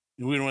money.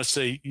 We don't want to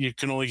say you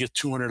can only get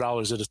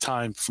 $200 at a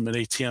time from an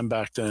ATM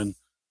back then,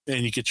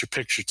 and you get your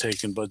picture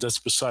taken, but that's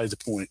beside the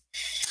point.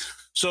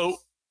 So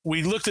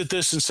we looked at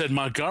this and said,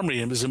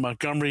 Montgomery, and is it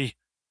Montgomery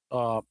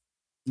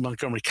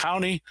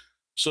County?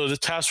 So the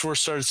task force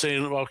started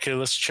saying, okay,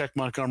 let's check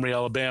Montgomery,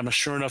 Alabama.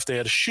 Sure enough, they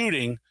had a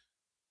shooting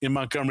in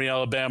Montgomery,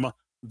 Alabama.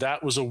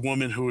 That was a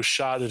woman who was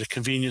shot at a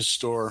convenience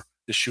store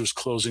as she was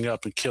closing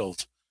up and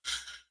killed.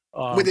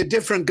 With a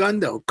different gun,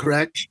 though,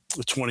 correct?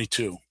 A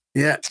 22.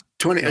 Yeah,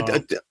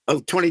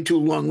 22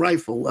 long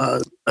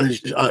rifle,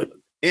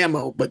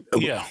 ammo, but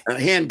a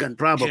handgun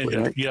probably.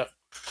 Handgun, right? Yeah.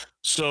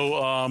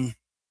 So,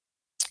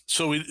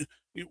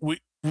 we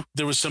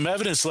there was some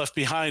evidence left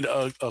behind.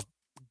 A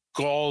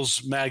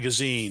Gauls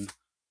magazine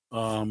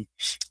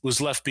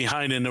was left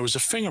behind, and there was a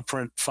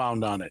fingerprint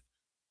found on it.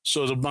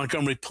 So the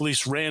Montgomery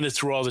police ran it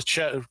through all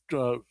the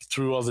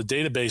through all the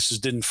databases,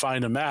 didn't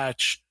find a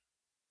match.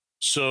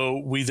 So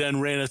we then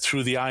ran it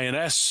through the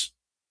INS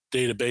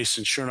database,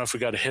 and sure enough, we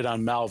got a hit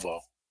on Malvo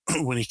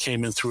when he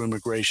came in through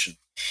immigration.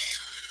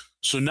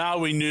 So now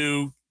we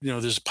knew,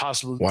 there's a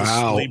possible.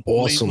 Wow,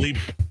 awesome.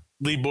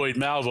 Lee Boyd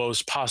Malvo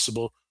is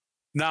possible.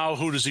 Now,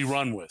 who does he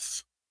run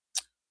with?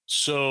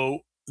 So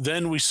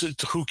then we said,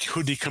 who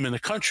did he come in the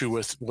country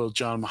with? Well,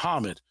 John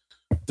Muhammad.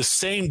 The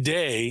same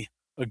day,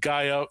 a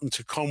guy out in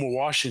Tacoma,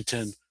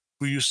 Washington,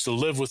 who used to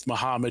live with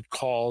Muhammad,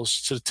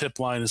 calls to the tip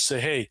line and say,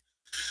 hey,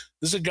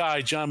 there's a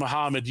guy, John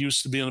Muhammad,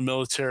 used to be in the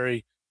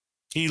military.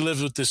 He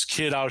lived with this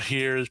kid out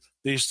here.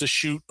 They used to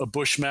shoot a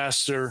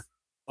Bushmaster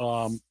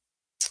firearm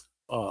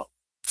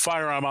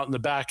out in the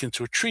back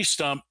into a tree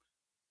stump.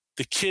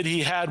 The kid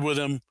he had with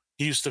him,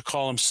 he used to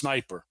call him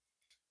Sniper.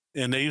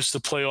 And they used to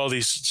play all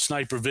these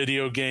sniper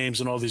video games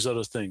and all these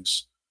other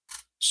things.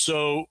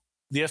 So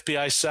the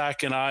FBI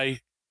SAC and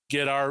I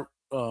get our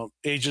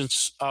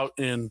agents out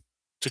in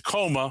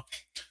Tacoma,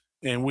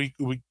 and we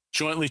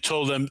jointly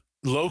told them,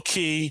 low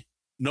key,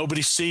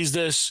 nobody sees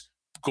this,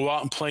 go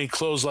out in plain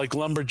clothes like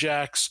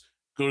lumberjacks,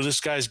 go to this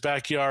guy's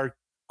backyard,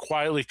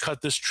 quietly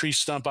cut this tree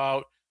stump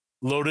out,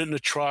 load it in a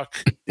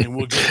truck, and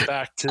we'll get it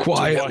back to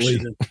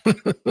Washington.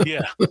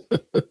 Yeah.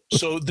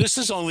 So this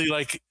is only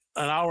like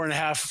an hour and a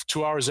half,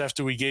 2 hours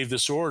after we gave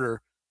this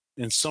order,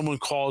 and someone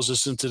calls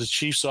us into the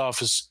chief's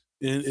office.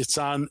 And it's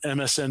on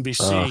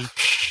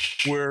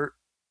MSNBC, where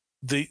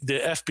the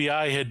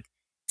FBI had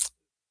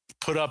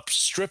put up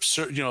strips,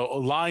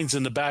 lines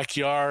in the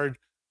backyard,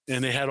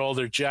 and they had all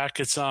their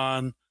jackets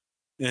on.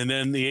 And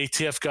then the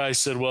ATF guy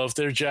said, well, if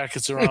their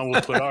jackets are on,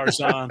 we'll put ours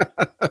on.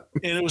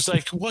 And it was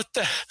like, what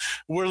the?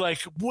 We're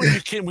like, what are you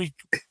kidding?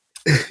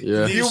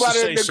 Yeah. You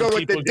wanted to go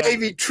with the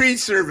Davy Tree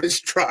Service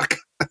truck.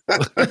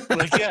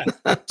 Like, yeah.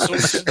 So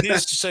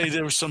needless to say,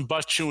 there was some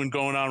butt chewing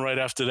going on right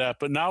after that.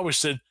 But now we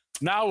said,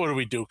 now what do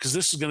we do? Because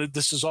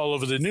this is all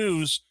over the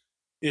news.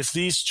 If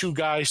these two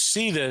guys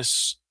see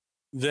this,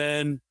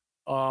 then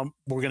we're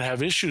going to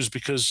have issues,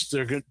 because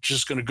they're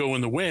just going to go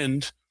in the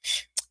wind.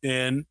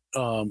 And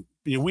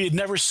we had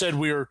never said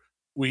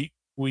we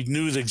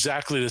knew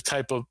exactly the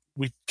type of,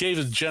 we gave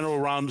a general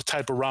round, the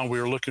type of round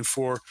we were looking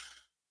for,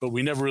 but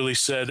we never really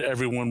said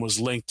everyone was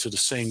linked to the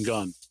same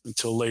gun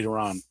until later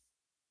on.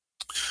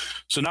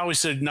 So now we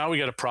said, now we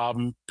got a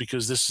problem,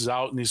 because this is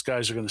out and these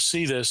guys are going to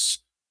see this.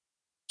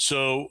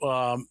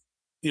 So,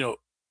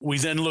 we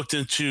then looked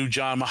into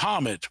John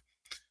Muhammad,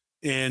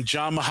 and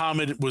John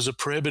Muhammad was a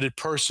prohibited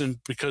person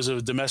because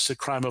of domestic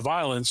crime of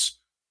violence.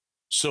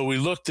 So we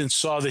looked and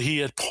saw that he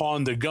had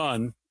pawned a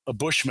gun, a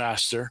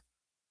Bushmaster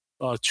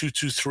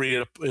 223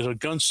 at a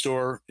gun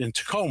store in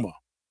Tacoma.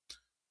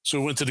 So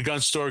we went to the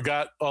gun store,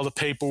 got all the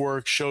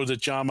paperwork, showed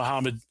that John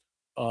Muhammad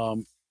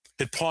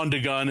had pawned a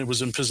gun. It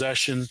was in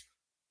possession,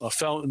 a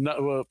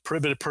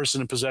prohibited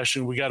person in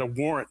possession. We got a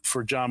warrant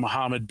for John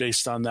Muhammad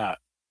based on that.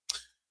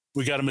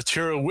 We got a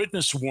material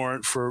witness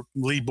warrant for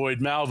Lee Boyd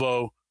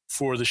Malvo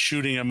for the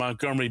shooting in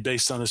Montgomery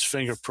based on his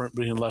fingerprint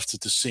being left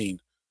at the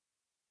scene.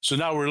 So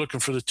now we're looking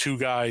for the two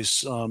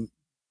guys,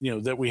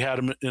 that we had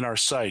them in our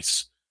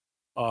sights.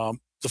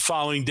 The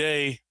following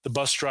day, the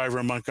bus driver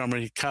in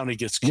Montgomery County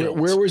gets killed.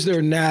 Where was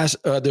their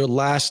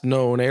last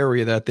known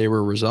area that they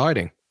were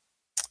residing?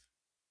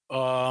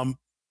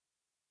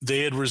 They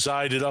had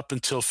resided up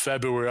until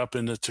February up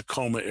in the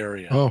Tacoma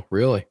area. Oh,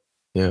 really?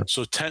 Yeah.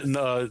 So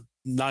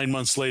 9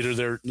 months later,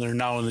 they're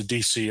now in the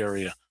DC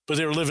area, but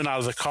they were living out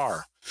of the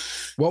car.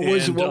 What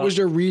was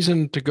their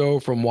reason to go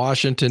from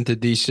Washington to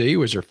DC?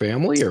 Was there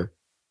family or?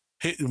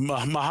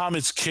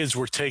 Muhammad's kids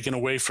were taken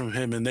away from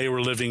him, and they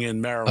were living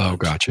in Maryland. Oh,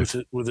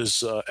 gotcha. with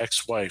his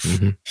ex-wife.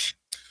 Mm-hmm.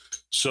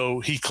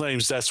 So he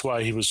claims that's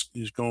why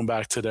he's going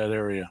back to that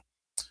area.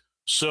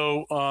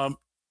 So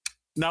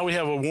now we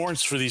have a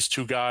warrants for these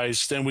two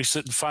guys. Then we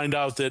sit and find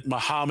out that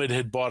Muhammad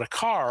had bought a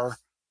car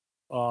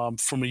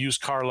from a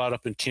used car lot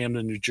up in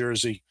Camden, New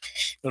Jersey,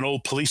 an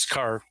old police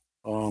car.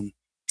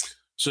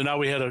 So now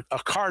we had a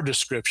car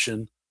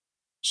description.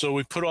 So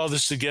we put all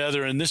this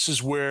together, and this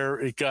is where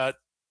it got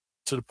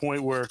to the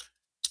point where,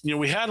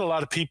 we had a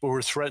lot of people who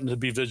were threatened to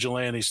be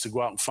vigilantes to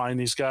go out and find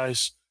these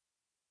guys.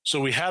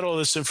 So we had all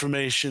this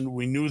information.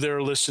 We knew they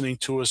were listening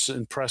to us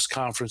in press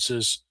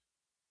conferences.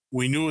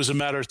 We knew it was a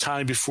matter of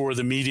time before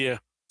the media,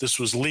 this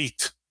was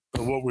leaked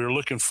of what we were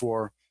looking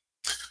for.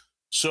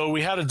 So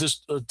we had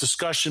a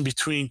discussion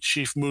between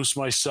Chief Moose,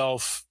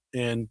 myself,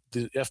 and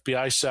the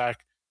FBI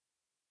SAC.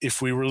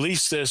 If we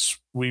release this,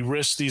 we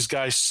risk these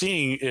guys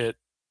seeing it,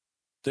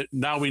 that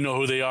now we know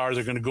who they are.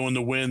 They're going to go in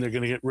the wind. They're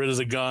going to get rid of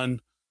the gun.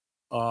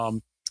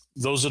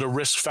 Those are the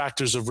risk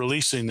factors of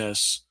releasing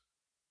this.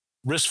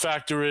 Risk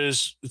factor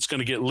is it's going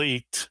to get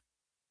leaked.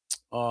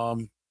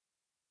 The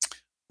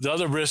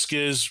other risk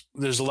is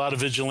there's a lot of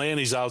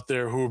vigilantes out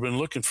there who have been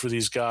looking for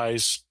these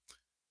guys.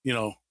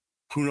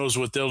 Who knows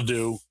what they'll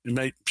do? They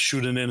might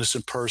shoot an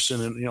innocent person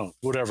and,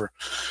 whatever.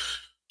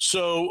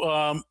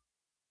 So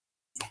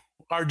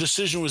our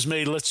decision was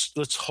made,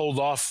 let's hold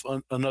off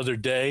another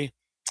day.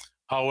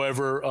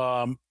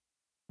 However,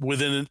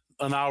 within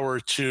an hour or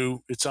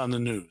two, it's on the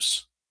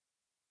news.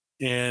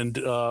 And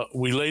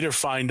we later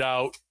find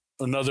out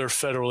another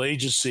federal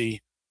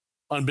agency,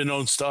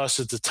 unbeknownst to us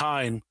at the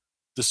time,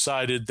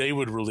 decided they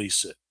would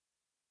release it.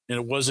 And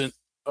it wasn't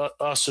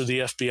us or the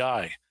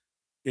FBI.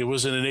 It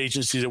wasn't an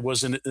agency that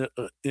wasn't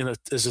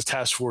as a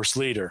task force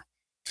leader.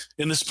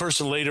 And this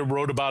person later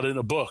wrote about it in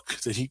a book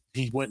that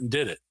he went and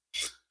did it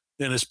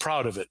and is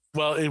proud of it.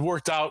 Well, it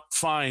worked out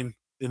fine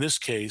in this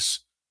case,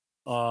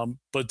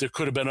 but there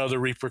could have been other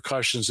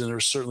repercussions, and there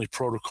was certainly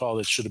protocol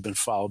that should have been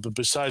followed. But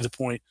beside the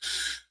point,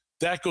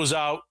 that goes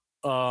out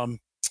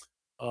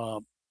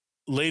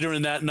later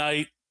in that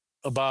night,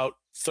 about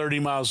 30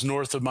 miles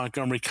north of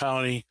Montgomery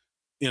County,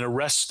 in a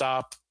rest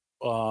stop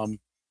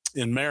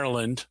in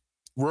Maryland,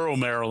 rural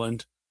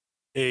Maryland.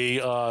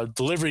 A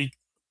delivery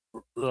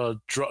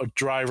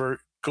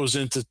driver goes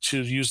in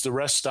to use the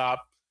rest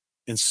stop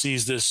and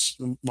sees this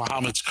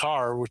Muhammad's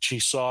car, which he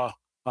saw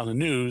on the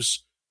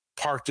news,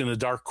 parked in a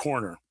dark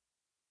corner.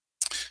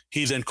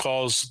 He then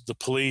calls the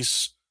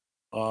police.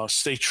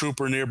 State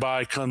trooper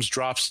nearby comes,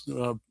 drops,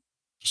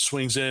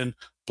 swings in,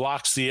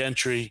 blocks the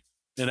entry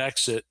and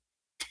exit.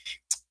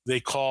 They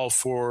call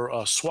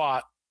for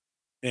SWAT,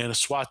 and a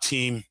SWAT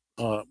team,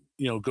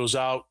 goes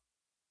out,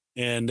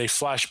 and they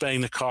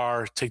flashbang the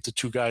car, take the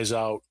two guys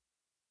out,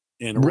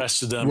 and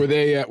arrested them. Were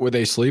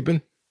they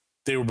sleeping?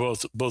 They were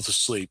both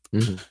asleep.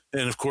 Mm-hmm.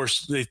 And of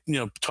course they,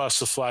 tossed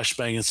the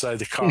flashbang inside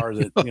the car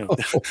that,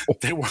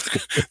 they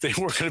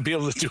weren't going to be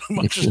able to do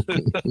much,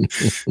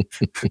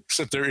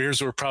 except their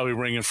ears were probably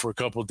ringing for a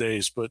couple of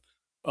days. But,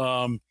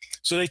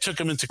 so they took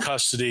him into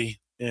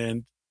custody,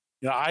 and,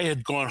 I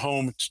had gone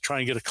home to try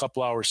and get a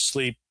couple hours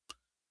sleep.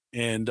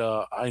 And,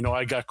 I know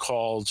I got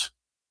called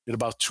at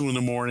about 2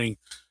 a.m.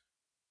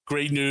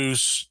 Great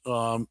news.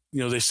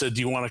 They said,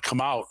 "Do you want to come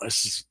out?" I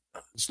said,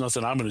 "It's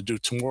nothing I'm going to do.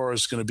 Tomorrow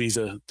is going to be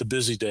the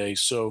busy day."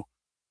 So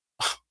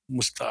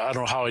I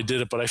don't know how I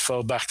did it, but I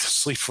fell back to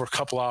sleep for a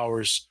couple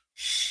hours.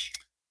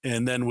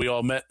 And then we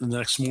all met the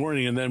next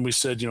morning. And then we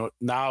said,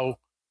 now,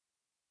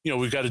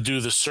 we've got to do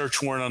the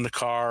search warrant on the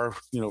car.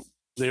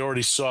 They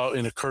already saw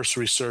in a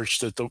cursory search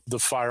that the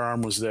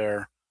firearm was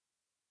there.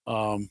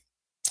 It's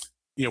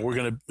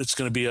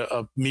going to be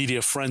a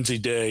media frenzy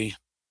day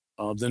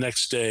the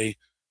next day.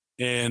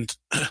 And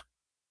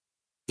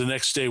the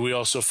next day, we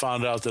also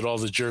found out that all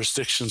the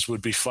jurisdictions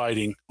would be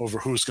fighting over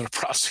who's going to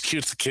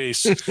prosecute the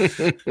case.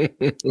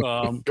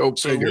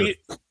 So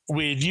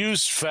we had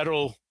used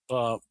federal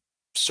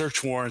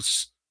search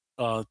warrants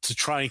to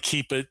try and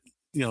keep it,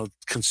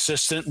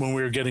 consistent when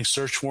we were getting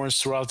search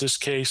warrants throughout this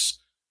case,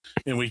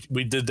 and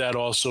we did that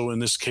also in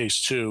this case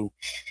too.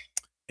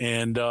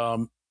 And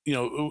that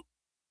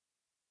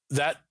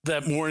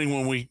morning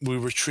when we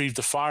retrieved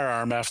the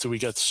firearm after we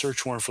got the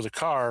search warrant for the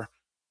car,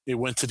 it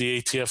went to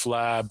the ATF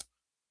lab.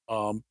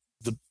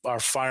 Our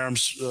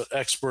firearms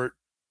expert,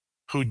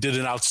 who did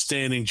an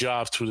outstanding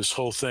job through this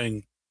whole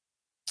thing,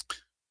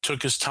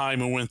 took his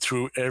time and went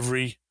through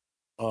every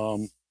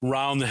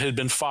round that had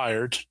been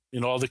fired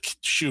in all the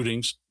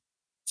shootings.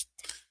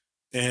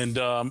 And,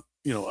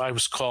 I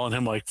was calling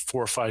him like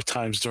 4 or 5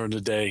 times during the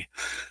day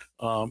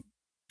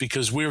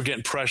because we were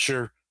getting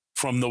pressure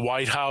from the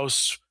White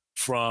House,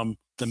 from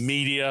the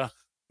media.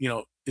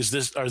 Are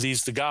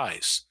these the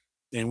guys?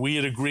 And we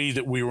had agreed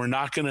that we were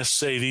not going to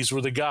say these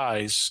were the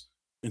guys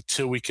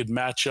until we could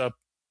match up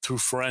through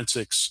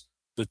forensics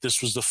that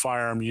this was the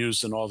firearm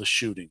used in all the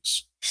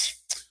shootings.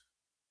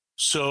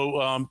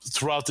 So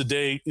throughout the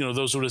day,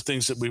 those were the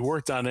things that we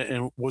worked on,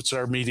 and what's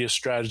our media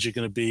strategy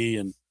going to be?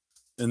 And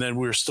then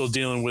we were still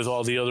dealing with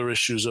all the other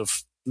issues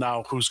of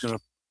now who's going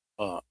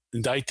to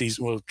indict these,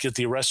 get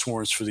the arrest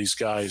warrants for these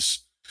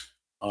guys,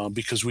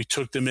 because we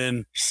took them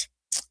in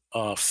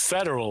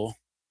federal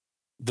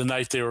the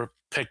night they were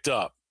picked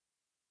up.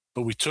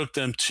 But we took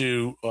them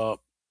to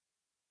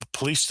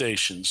police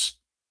stations.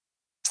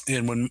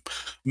 And when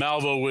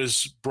Malvo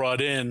was brought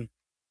in,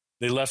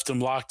 they left him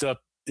locked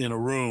up in a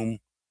room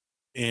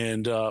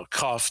and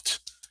cuffed.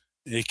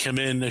 They come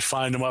in, they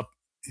find him up.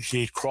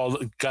 He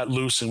got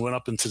loose and went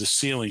up into the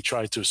ceiling,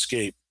 tried to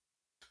escape.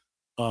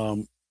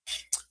 So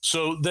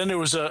then there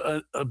was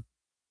a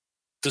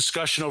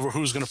discussion over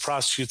who's going to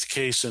prosecute the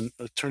case, and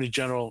Attorney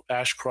General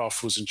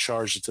Ashcroft was in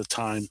charge at the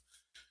time.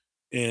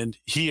 And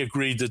he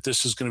agreed that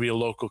this is going to be a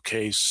local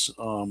case.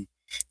 The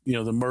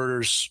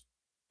murders,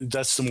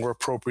 that's the more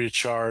appropriate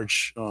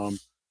charge in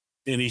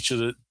each of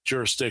the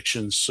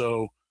jurisdictions.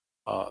 So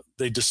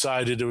they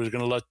decided they were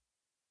going to let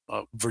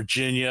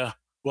Virginia.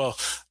 Well,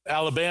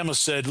 Alabama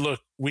said,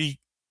 "Look, we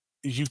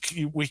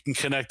can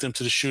connect them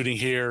to the shooting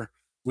here.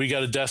 We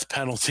got a death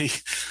penalty.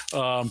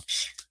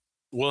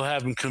 We'll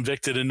have them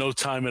convicted in no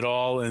time at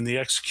all, and the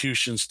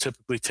executions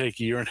typically take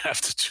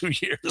 1.5 to 2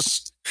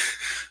 years."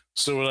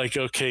 So we're like,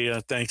 okay,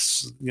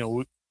 thanks.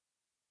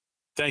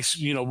 Thanks.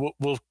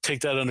 We'll take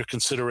that under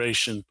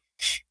consideration.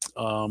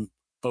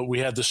 But we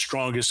had the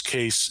strongest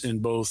case in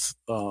both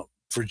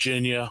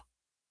Virginia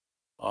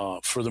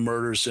for the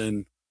murders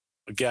in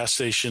a gas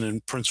station in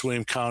Prince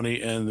William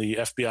County and the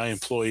FBI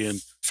employee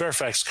in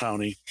Fairfax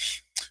County,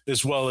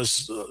 as well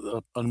as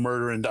a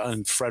murder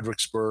in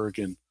Fredericksburg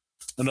and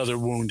another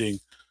wounding.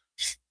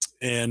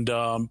 And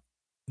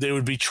they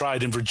would be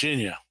tried in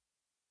Virginia.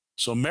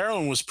 So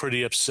Maryland was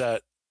pretty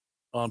upset,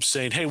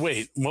 saying, "Hey,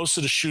 wait, most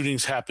of the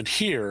shootings happened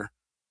here."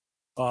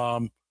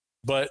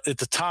 But at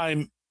the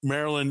time,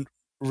 Maryland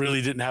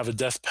really didn't have a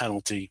death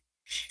penalty.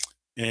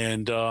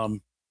 And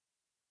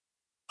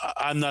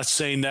I'm not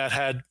saying that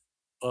had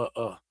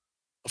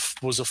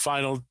was a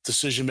final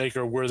decision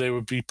maker where they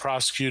would be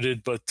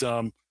prosecuted, but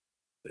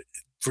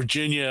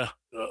Virginia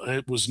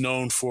it was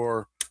known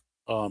for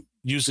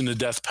using the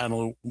death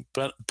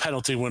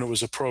penalty when it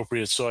was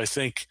appropriate. So I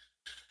think,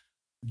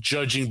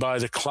 judging by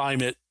the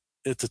climate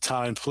at the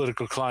time,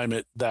 political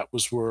climate, that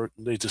was where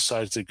they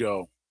decided to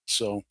go.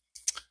 So,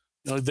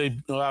 they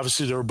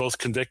obviously they were both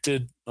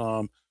convicted.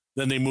 Then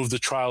they moved the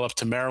trial up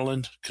to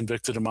Maryland,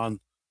 convicted them on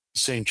the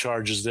same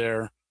charges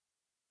there.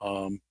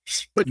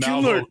 But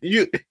Malvo,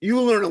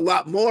 you learn a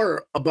lot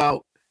more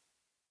about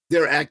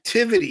their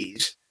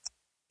activities.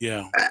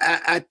 Yeah.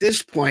 At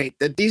this point,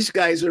 that these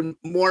guys are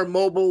more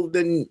mobile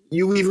than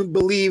you even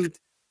believed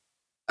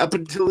up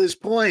until this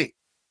point.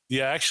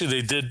 Yeah, actually,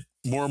 they did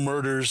more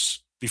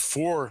murders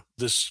before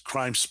this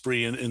crime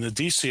spree in the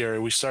DC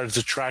area. We started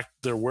to track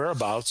their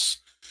whereabouts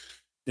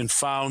and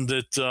found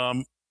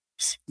that,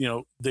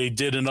 they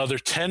did another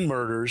 10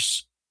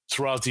 murders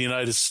throughout the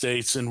United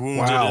States and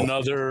wounded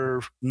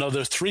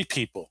another 3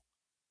 people.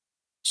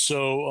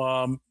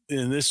 So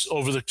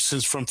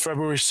since from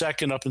February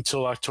 2nd up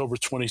until October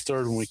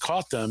 23rd, when we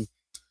caught them,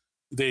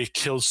 they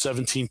killed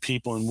 17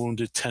 people and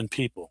wounded 10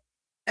 people.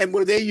 And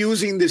were they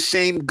using the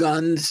same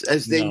guns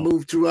as they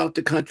moved throughout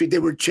the country? They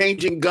were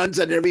changing guns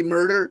on every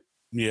murder?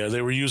 Yeah,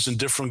 they were using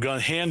different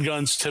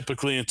handguns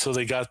typically until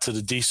they got to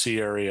the DC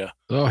area.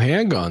 Oh,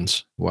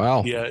 handguns.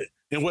 Wow. Yeah.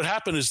 And what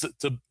happened is that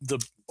the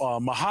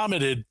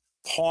Muhammad had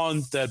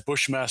pawned that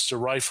Bushmaster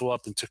rifle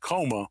up in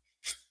Tacoma.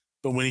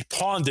 But when he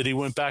pawned it, he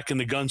went back in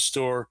the gun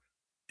store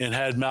and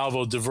had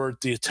Malvo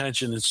divert the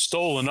attention and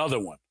stole another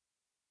one.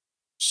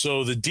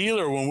 So the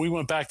dealer, when we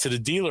went back to the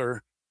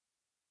dealer,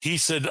 he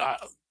said,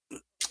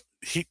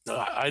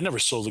 I never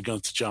sold a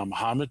gun to John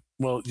Muhammad.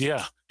 Well,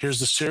 yeah, here's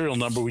the serial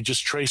number. We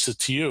just trace it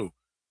to you.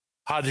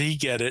 How did he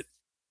get it?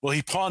 Well,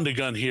 he pawned a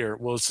gun here.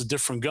 Well, it's a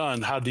different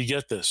gun. How did he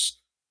get this?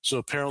 So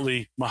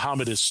apparently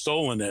Muhammad has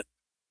stolen it.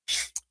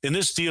 And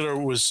this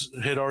dealer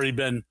had already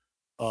been,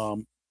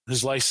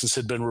 his license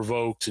had been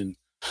revoked and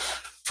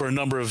for a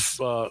number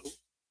of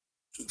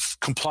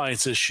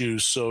compliance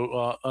issues.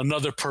 So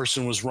another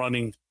person was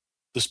running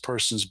this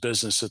person's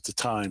business at the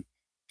time.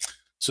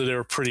 So they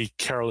were pretty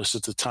careless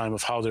at the time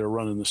of how they were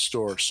running the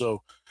store.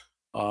 So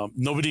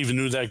nobody even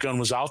knew that gun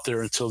was out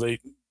there until they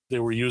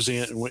were using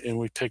it and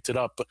we picked it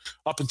up. But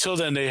up until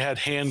then, they had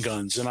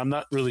handguns. And I'm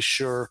not really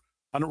sure.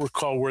 I don't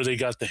recall where they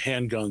got the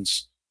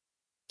handguns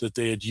that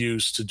they had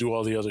used to do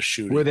all the other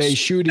shootings. Were they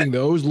shooting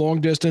those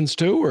long distance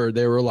too, or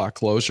they were a lot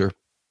closer?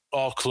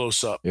 All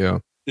close up. Yeah.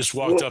 Just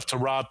walked up to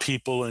rob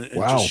people and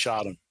just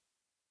shot them.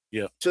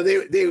 Yeah. So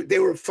they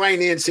were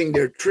financing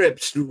their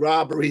trips through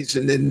robberies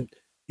and then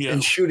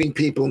and shooting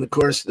people in the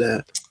course of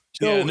that.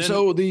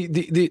 So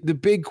the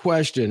big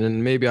question,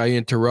 and maybe I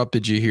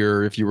interrupted you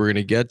here if you were going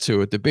to get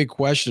to it. The big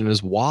question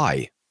is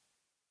why?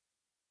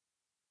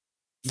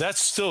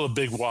 That's still a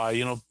big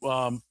why.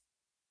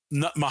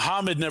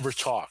 Muhammad never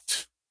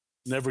talked,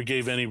 never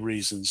gave any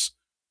reasons.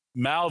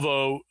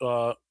 Malvo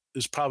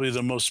is probably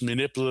the most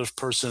manipulative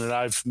person that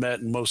I've met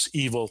and most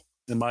evil,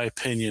 in my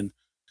opinion.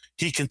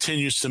 He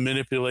continues to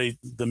manipulate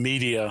the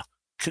media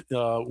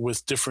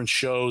with different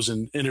shows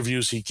and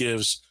interviews he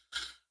gives.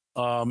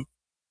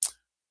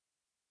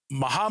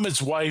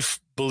 Muhammad's wife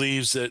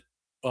believes that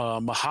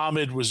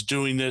Muhammad was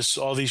doing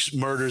all these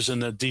murders in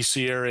the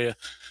DC area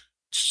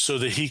so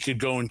that he could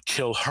go and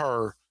kill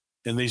her,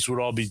 and these would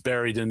all be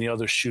buried in the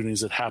other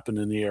shootings that happened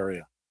in the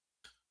area.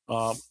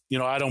 I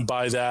don't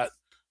buy that.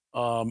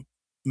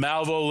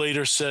 Malvo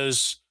later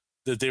says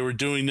that they were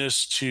doing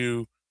this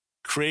to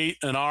create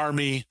an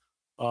army,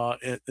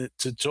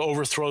 to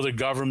overthrow the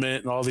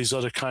government and all these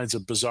other kinds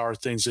of bizarre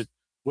things, that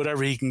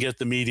whatever he can get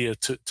the media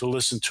to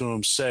listen to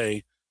him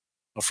say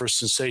for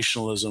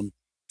sensationalism.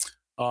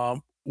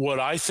 What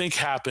I think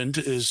happened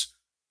is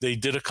they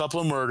did a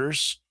couple of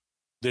murders.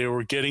 They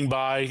were getting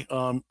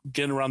around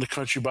the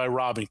country by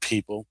robbing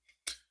people.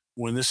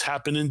 When this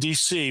happened in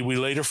DC, we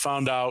later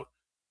found out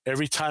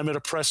every time at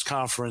a press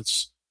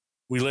conference,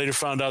 we later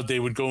found out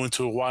they would go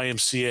into a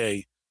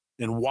YMCA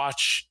and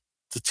watch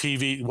the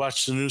TV,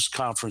 watch the news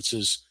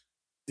conferences.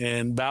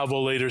 And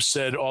Malvo later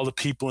said all the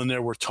people in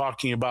there were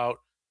talking about,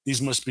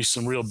 these must be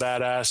some real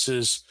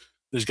badasses.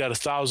 There's got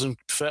 1,000,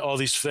 all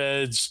these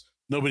feds.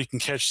 Nobody can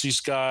catch these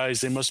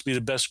guys. They must be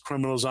the best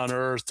criminals on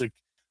earth.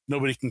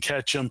 Nobody can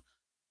catch them.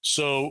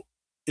 So,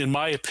 in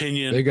my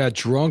opinion, they got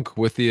drunk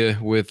with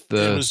it was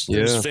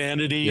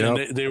vanity,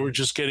 and they were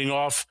just getting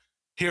off.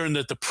 Hearing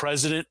that the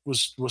president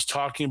was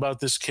talking about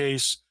this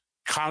case,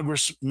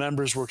 Congress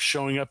members were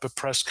showing up at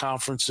press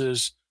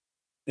conferences,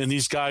 and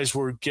these guys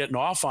were getting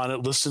off on it,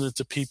 listening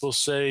to people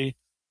say,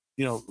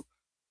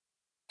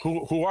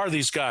 who are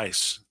these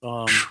guys?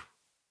 And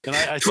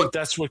I think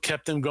that's what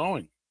kept them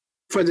going.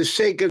 For the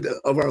sake of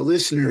our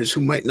listeners who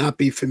might not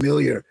be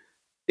familiar,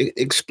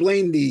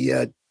 explain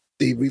the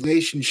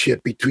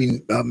relationship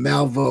between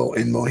Malvo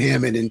and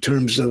Mohammed in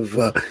terms of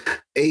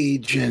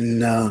age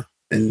and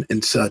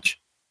such.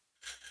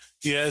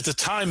 Yeah, at the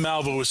time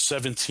Malvo was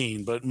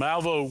 17, but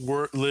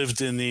Malvo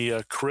lived in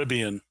the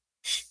Caribbean,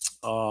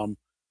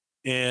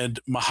 And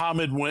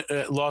Muhammad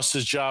lost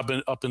his job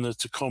up in the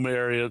Tacoma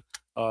area,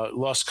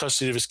 lost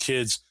custody of his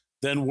kids,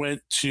 then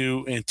went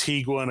to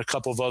Antigua and a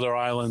couple of other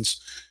islands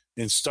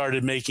and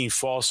started making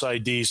false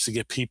IDs to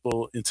get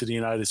people into the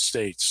United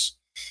States.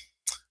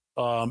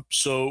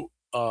 So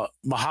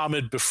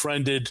Muhammad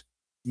befriended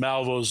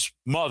Malvo's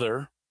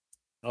mother.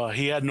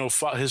 He had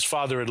his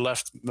father had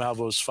left,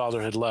 Malvo's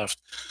father had left.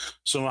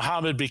 So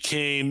Muhammad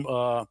became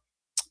a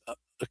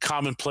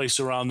commonplace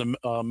around the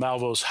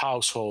Malvo's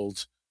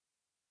household.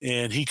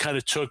 And he kind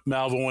of took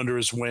Malvo under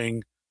his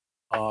wing.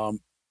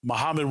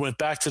 Muhammad went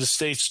back to the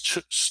States,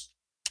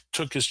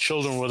 took his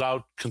children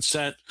without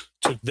consent,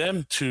 took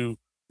them to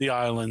the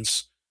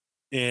islands,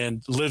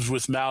 and lived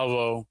with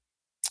Malvo.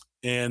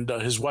 And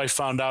his wife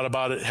found out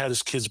about it, had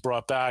his kids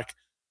brought back.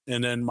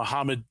 And then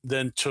Muhammad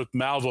then took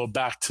Malvo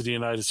back to the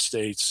United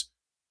States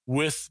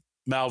with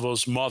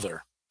Malvo's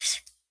mother,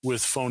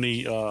 with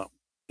phony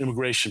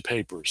immigration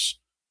papers,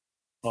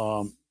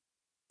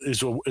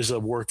 is a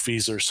work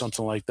visa or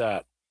something like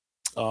that.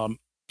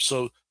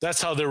 So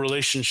that's how their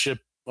relationship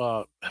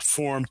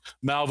formed.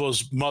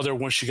 Malvo's mother,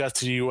 when she got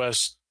to the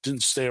U.S.,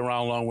 didn't stay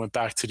around long, went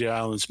back to the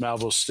islands.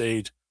 Malvo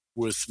stayed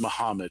with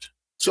Muhammad.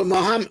 So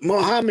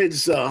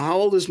Muhammad's, how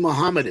old is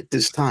Muhammad at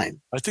this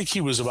time? I think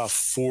he was about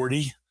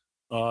 40.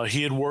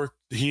 He had worked,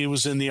 he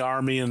was in the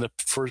army in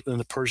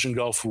the Persian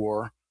Gulf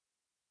War,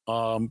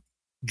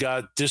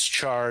 got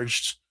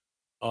discharged,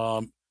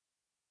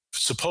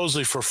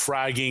 supposedly for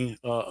fragging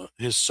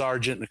his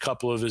sergeant and a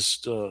couple of his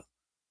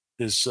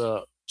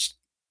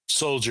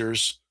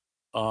soldiers.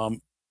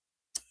 I'm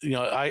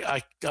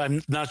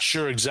not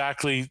sure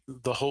exactly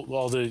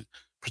all the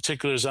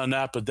particulars on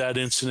that, but that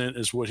incident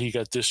is what he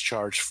got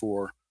discharged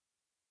for,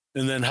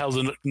 and then held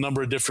a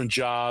number of different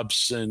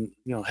jobs and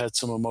had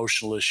some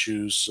emotional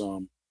issues.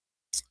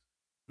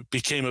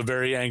 Became a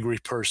very angry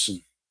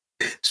person.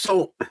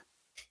 So,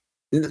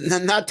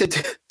 not to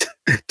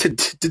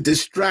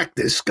distract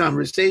this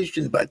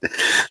conversation, but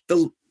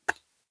the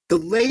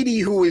lady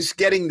who was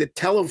getting the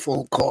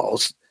telephone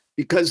calls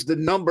because the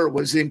number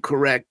was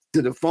incorrect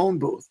to the phone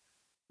booth,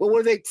 what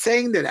were they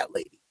saying to that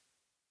lady?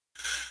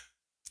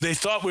 They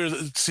thought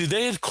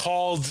they had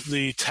called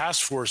the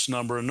task force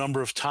number a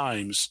number of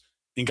times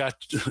and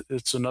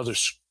it's another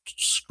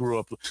screw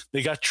up.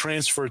 They got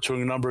transferred to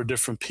a number of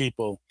different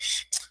people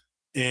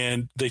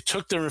and they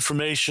took their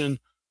information,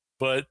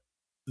 but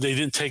they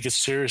didn't take it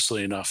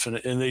seriously enough.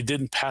 And they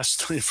didn't pass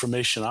the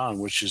information on,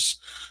 which is,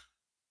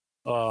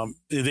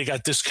 they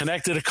got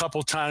disconnected a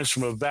couple times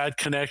from a bad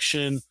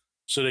connection.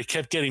 So they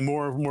kept getting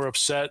more and more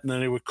upset. And then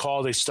they would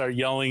call, they start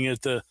yelling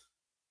at the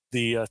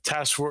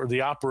task force,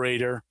 the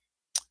operator,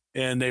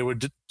 and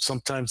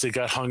sometimes they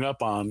got hung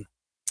up on.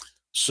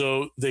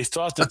 So they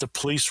thought that the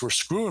police were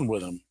screwing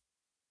with them.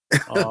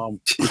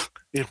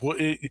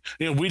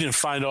 We didn't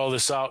find all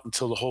this out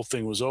until the whole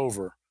thing was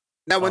over.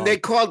 Now, when they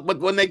called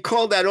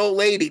that old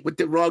lady with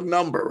the wrong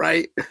number,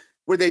 right?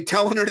 Were they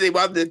telling her they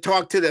wanted to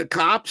talk to the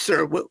cops,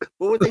 or what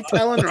were they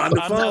telling her on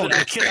the phone?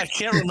 I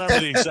can't remember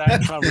the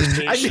exact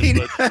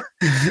conversation.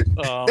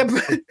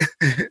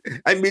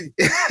 I mean,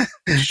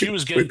 she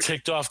was getting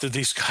ticked off that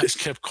these guys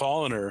kept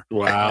calling her.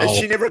 Wow.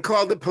 She never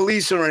called the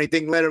police or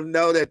anything, let them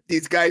know that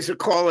these guys are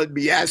calling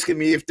me, asking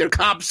me if they're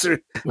cops or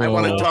I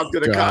want to talk to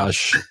the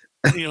cops.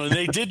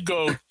 They did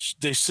go.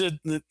 They said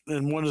in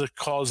one of the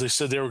calls, they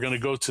said they were going to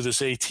go to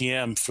this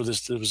ATM for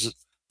this. It was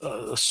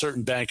a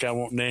certain bank I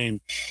won't name.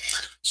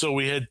 So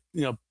we had,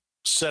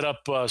 set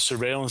up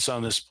surveillance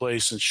on this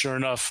place, and sure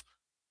enough,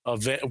 a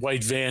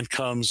white van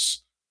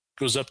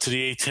goes up to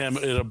the ATM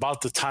at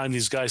about the time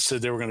these guys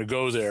said they were going to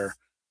go there,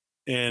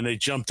 and they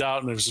jumped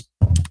out, and there was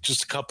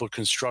just a couple of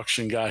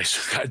construction guys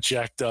who got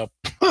jacked up.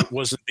 It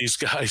wasn't these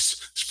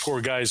guys? These poor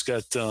guys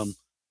got,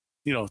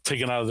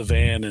 taken out of the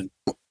van. And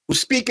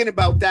speaking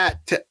about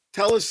that,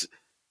 tell us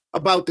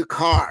about the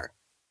car.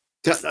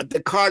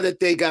 The car that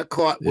they got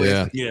caught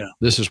with. Yeah.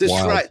 This is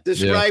wild.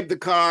 Describe the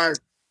car.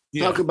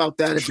 Yeah. Talk about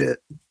that a bit.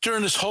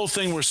 During this whole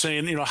thing, we're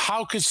saying,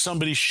 how could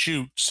somebody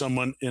shoot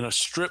someone in a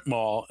strip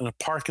mall in a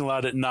parking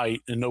lot at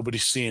night and nobody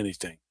see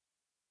anything?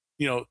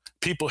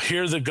 People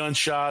hear the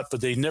gunshot,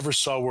 but they never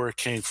saw where it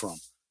came from.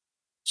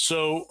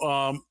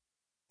 So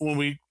when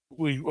we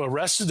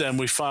arrested them,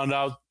 we found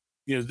out,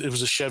 it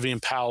was a Chevy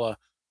Impala.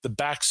 The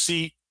back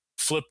seat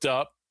flipped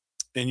up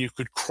and you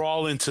could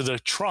crawl into the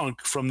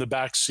trunk from the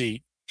back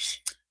seat.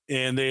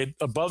 And they had,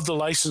 above the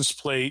license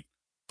plate,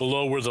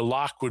 below where the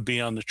lock would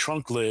be on the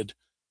trunk lid,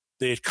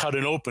 they had cut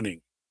an opening,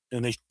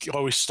 and they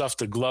always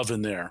stuffed a glove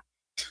in there.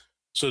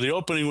 So the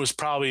opening was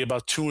probably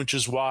about 2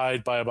 inches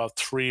wide by about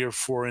 3 or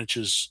 4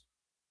 inches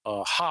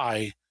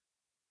high,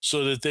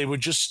 so that they would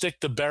just stick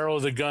the barrel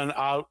of the gun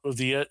out of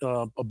the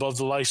above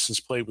the license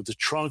plate with the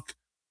trunk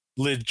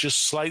lid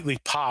just slightly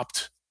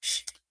popped,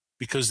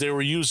 because they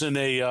were using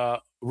a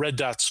red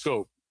dot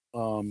scope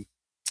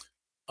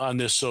on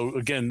this. So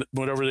again,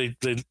 whenever they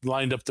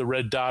lined up the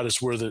red dot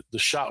is where the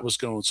shot was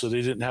going. So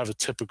they didn't have a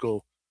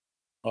typical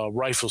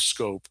rifle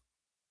scope.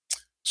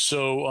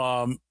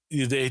 So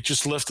they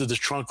just lifted the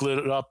trunk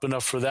lid up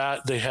enough for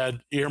that. They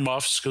had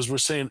earmuffs, because we're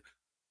saying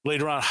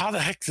later on, how the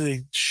heck did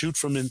they shoot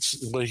from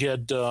well, he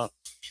had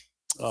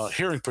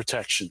hearing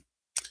protection.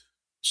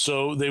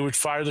 So they would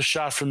fire the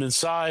shot from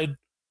inside.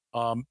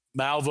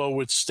 Malvo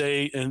would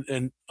stay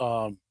in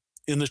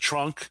the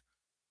trunk.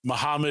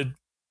 Muhammad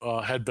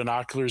had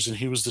binoculars, and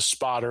he was the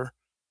spotter.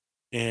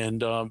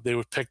 And they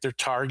would pick their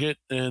target.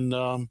 And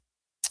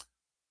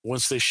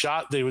once they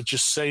shot, they would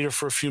just stay there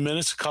for a few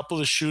minutes. A couple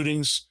of the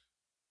shootings,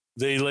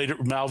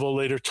 Malvo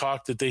later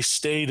talked that they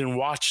stayed and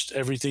watched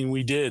everything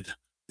we did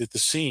at the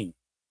scene.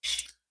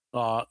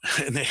 And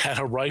they had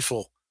a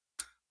rifle.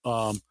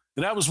 And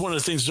that was one of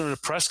the things during the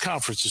press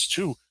conferences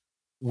too.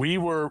 We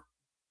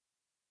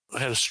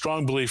had a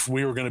strong belief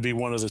we were going to be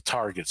one of the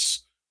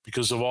targets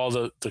because of all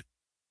the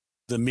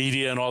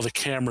media and all the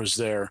cameras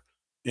there.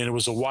 And it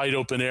was a wide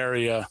open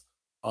area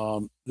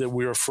that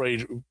we were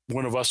afraid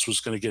one of us was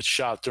going to get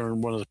shot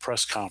during one of the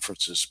press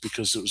conferences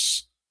because it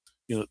was,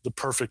 the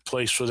perfect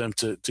place for them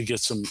to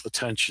get some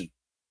attention.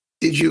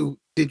 Did you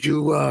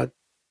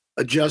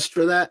adjust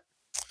for that?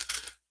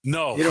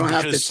 No, you don't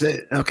have to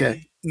say.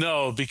 Okay.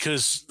 No,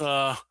 because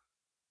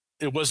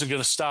it wasn't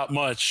going to stop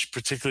much,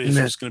 particularly if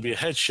it was going to be a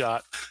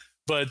headshot.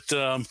 But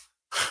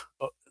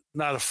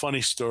not a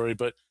funny story,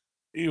 but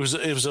it was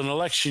an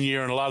election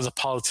year, and a lot of the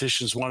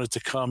politicians wanted to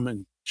come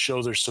and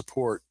show their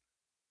support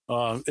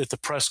at the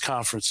press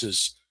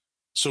conferences.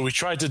 So we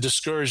tried to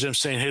discourage them,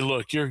 saying, "Hey,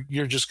 look,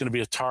 you're just going to be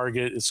a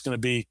target. It's going to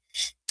be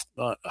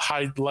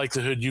high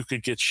likelihood you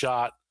could get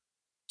shot."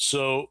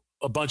 So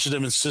a bunch of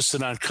them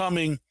insisted on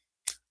coming.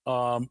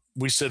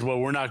 We said, "Well,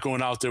 we're not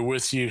going out there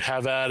with you.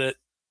 Have at it."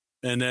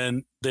 And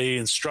then they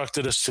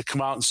instructed us to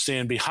come out and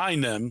stand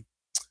behind them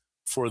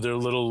for their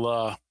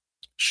little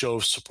show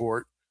of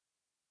support.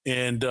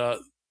 And the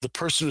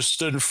person who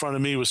stood in front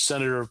of me was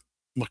Senator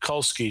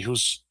Mikulski,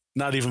 who's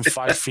not even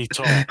 5 feet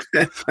tall.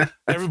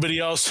 Everybody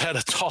else had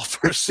a tall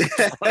person.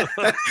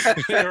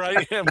 There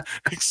I am,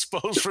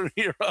 exposed from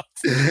here up.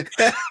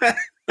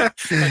 I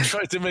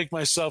tried to make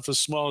myself as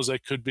small as I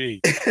could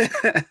be.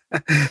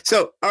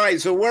 So, all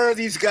right. So, where are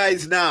these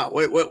guys now?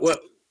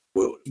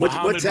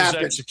 What's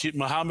happened?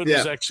 Muhammad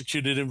was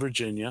executed in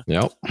Virginia.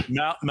 Yep.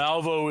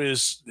 Malvo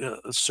is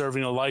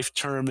serving a life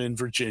term in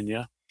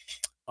Virginia.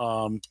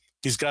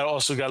 He's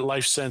also got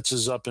life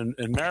sentences up in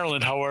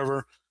Maryland.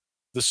 However,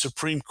 the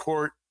Supreme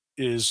Court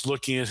is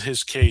looking at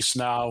his case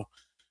now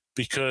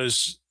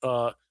because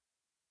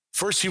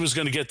first he was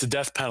going to get the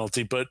death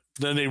penalty, but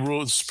then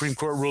the Supreme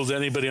Court ruled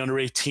anybody under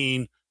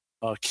 18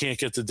 can't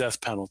get the death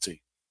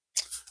penalty.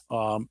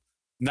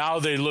 Now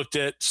they looked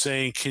at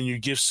saying, can you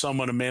give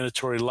someone a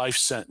mandatory life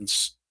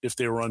sentence if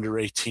they were under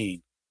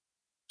 18?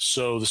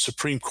 So the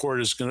Supreme Court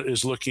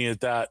is looking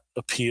at that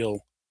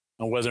appeal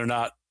on whether or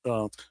not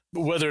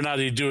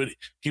he'd do it.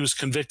 He was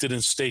convicted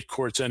in state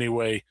courts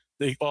anyway.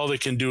 All they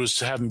can do is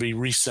to have him be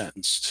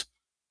resentenced.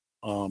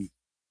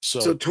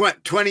 So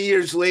 20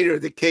 years later,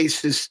 the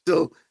case is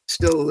still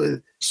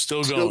going.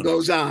 Still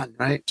goes on,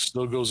 right?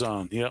 Still goes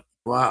on. Yep.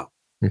 Wow.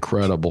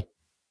 Incredible.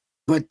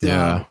 But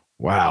yeah.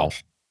 Wow.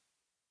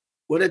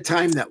 What a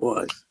time that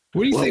was.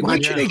 What do you think?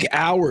 What do you think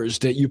hours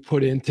that you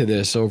put into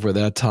this over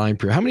that time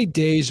period? How many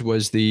days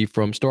was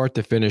from start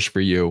to finish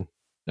for you?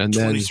 And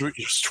then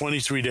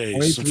 23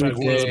 days. In fact,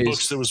 one of the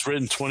books that was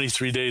written,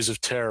 23 Days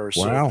of Terror.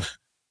 Wow.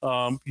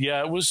 So,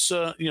 it was,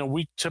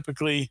 we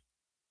typically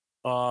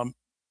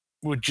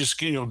would just,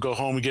 go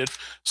home and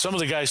some of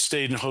the guys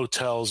stayed in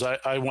hotels.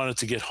 I wanted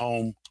to get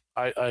home.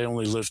 I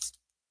only lived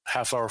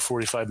half hour,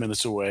 45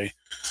 minutes away.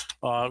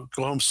 Go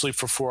home, sleep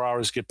for 4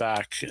 hours, get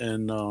back.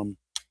 And,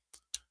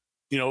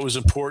 it was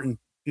important,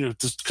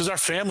 because our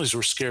families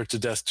were scared to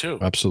death too.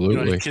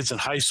 Absolutely. Kids in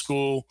high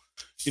school,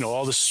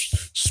 all the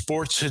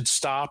sports had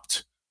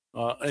stopped,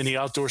 any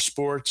outdoor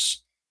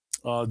sports.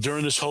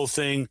 During this whole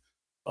thing,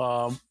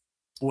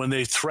 when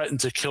they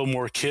threatened to kill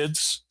more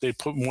kids, they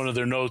put in one of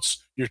their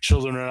notes, your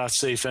children are not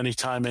safe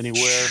anytime,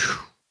 anywhere.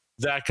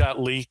 That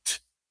got leaked.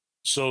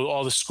 So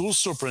all the school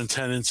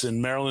superintendents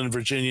in Maryland,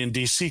 Virginia, and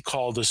DC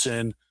called us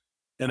in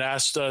and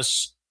asked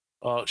us,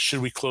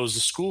 should we close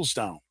the schools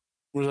down?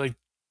 We're like,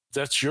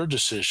 that's your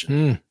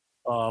decision.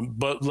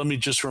 But let me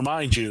just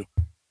remind you,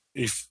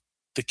 if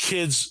the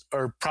kids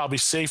are probably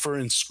safer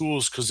in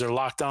schools because they're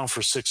locked down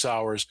for 6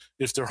 hours,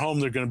 if they're home,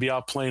 they're going to be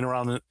out playing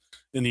around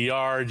in the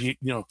yard,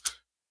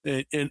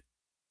 and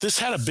this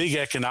had a big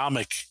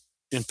economic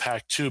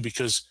impact too,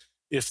 because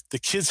if the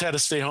kids had to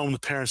stay home, the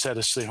parents had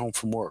to stay home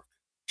from work.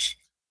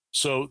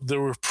 So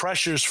there were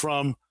pressures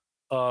from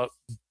a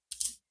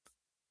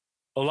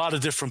lot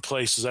of different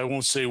places. I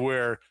won't say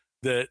where,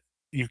 that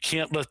you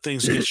can't let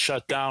things get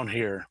shut down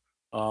here.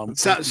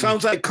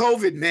 Sounds like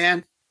COVID,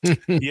 man.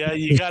 Yeah,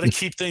 you got to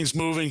keep things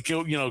moving.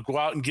 Go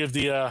out and give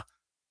the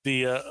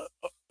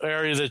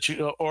area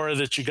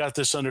that you got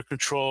this under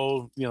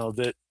control.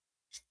 That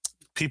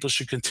people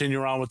should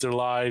continue on with their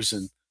lives,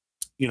 and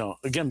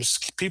again,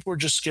 people were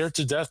just scared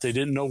to death. They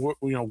didn't know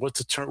where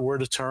to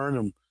turn,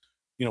 and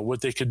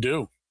what they could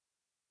do.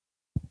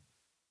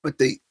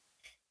 But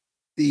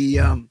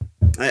in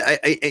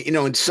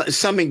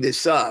summing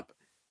this up,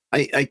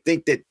 I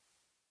think that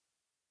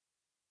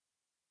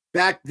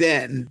back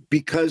then,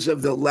 because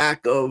of the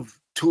lack of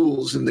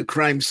tools in the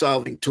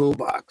crime-solving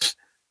toolbox,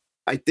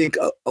 I think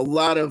a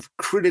lot of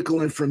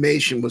critical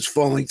information was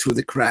falling through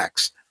the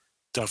cracks.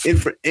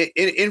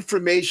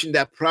 Information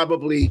that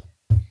probably,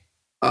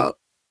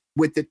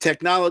 with the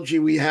technology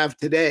we have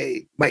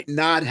today, might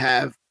not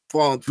have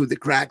fallen through the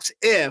cracks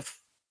if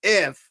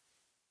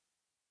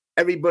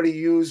everybody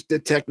used the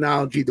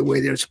technology the way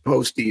they're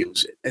supposed to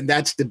use it. And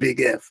that's the big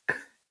if.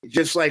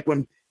 Just like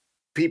when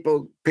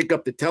people pick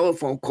up the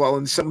telephone call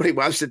and somebody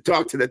wants to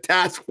talk to the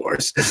task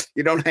force,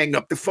 you don't hang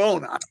up the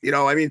phone on them. You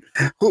know, I mean,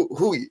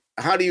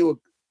 how do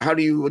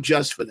you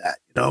adjust for that?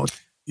 You know?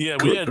 Yeah,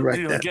 we had,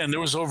 again, there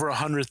was over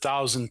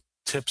 100,000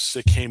 tips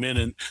that came in,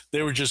 and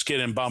they were just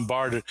getting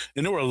bombarded.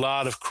 And there were a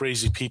lot of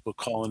crazy people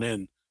calling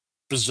in,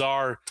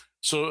 bizarre.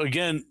 So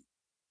again,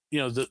 you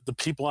know, the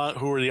people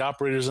who were the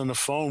operators on the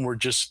phone were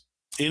just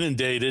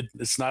inundated.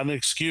 It's not an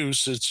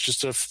excuse. It's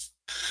just a,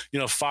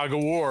 fog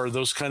of war.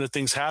 Those kind of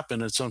things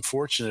happen. It's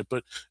unfortunate.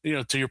 But,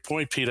 to your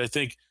point, Pete, I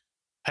think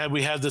had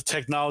we had the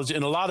technology,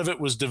 and a lot of it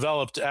was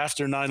developed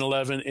after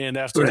 9/11 and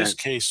after this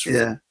case,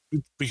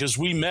 because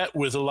we met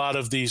with a lot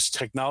of these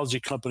technology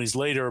companies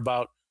later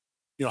about,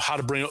 how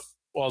to bring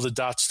all the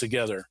dots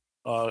together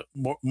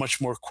much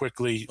more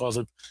quickly, all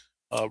the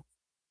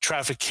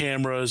traffic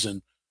cameras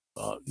and,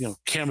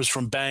 cameras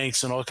from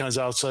banks and all kinds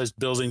of outside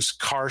buildings,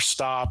 car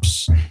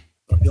stops,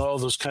 all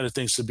those kind of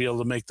things to be able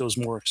to make those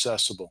more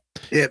accessible.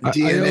 Yeah,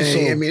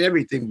 DNA, I mean,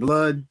 everything,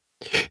 blood.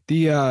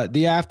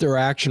 The after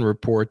action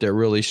report that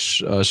really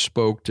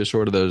spoke to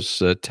sort of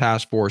those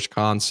task force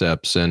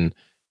concepts. And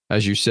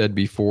as you said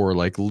before,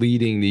 like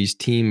leading these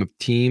team of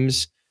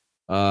teams,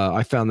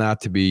 I found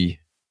that to be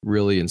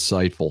really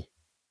insightful.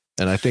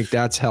 And I think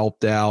that's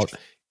helped out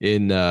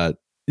in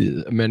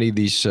many of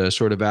these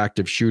sort of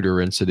active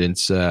shooter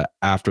incidents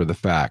after the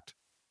fact,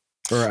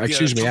 or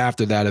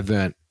after that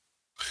event.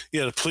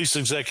 Yeah, the Police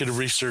Executive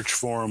Research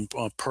Forum,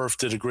 PERF,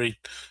 did a great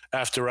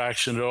after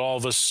action. All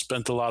of us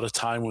spent a lot of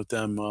time with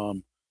them,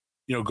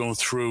 going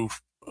through,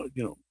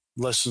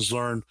 lessons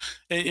learned.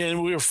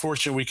 And we were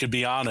fortunate we could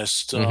be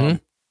honest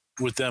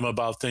with them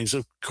about things.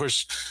 Of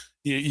course,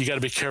 you got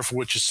to be careful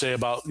what you say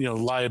about,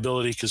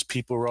 liability, because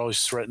people are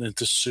always threatening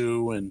to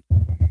sue and,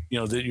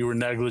 that you were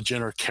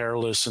negligent or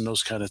careless and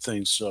those kind of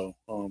things. So,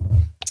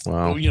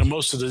 wow. But,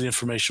 most of the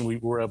information we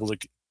were able to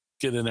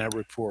get in that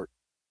report.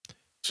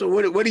 So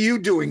what are you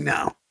doing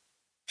now?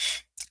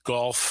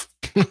 Golf.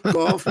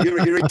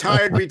 You're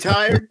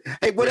retired.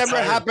 Hey, whatever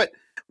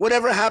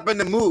happened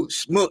to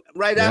Moose?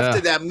 Right after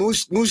that,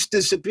 Moose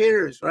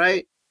disappears,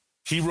 right?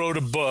 He wrote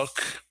a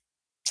book,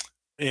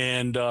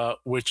 and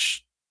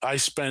which I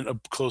spent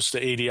close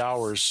to 80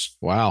 hours.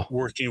 Wow.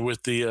 Working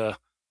with the,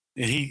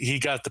 and he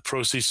got the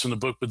proceeds from the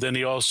book, but then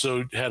he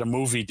also had a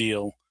movie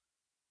deal,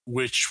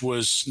 which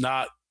was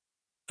not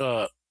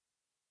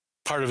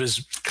part of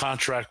his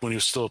contract when he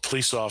was still a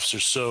police officer.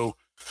 So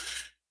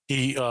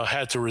he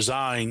had to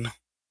resign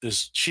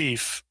as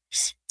chief,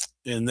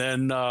 and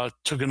then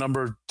took a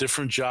number of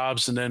different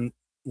jobs, and then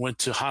went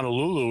to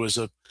Honolulu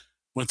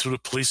went through the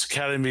police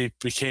academy,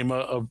 became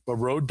a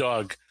road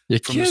dog. You're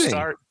from kidding. the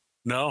start.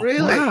 No.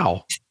 Really?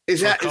 Wow. Is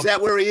that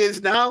where he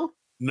is now?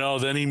 No,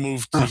 then he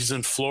moved. He's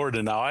in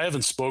Florida now. I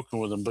haven't spoken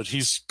with him, but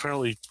he's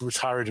apparently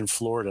retired in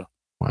Florida.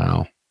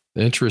 Wow.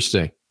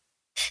 Interesting.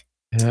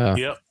 Yeah.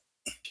 Yep.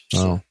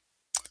 Oh.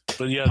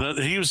 But yeah,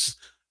 he was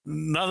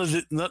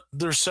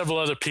there's several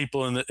other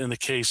people in the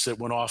case that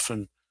went off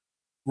and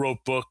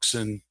wrote books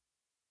and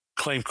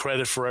claimed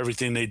credit for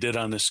everything they did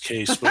on this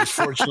case. But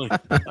fortunately,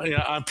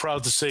 I'm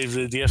proud to say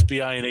that the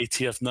FBI and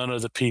ATF, none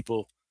of the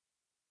people,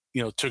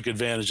 took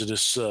advantage of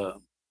this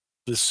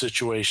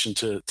situation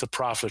to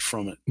profit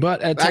from it.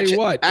 But I tell you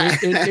what,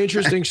 an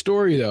interesting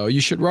story though.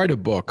 You should write a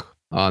book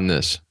on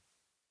this.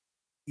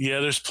 Yeah,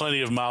 there's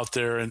plenty of them out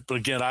there, but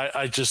again,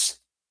 I just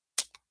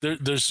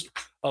there's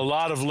a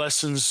lot of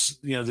lessons,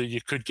 that you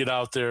could get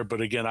out there.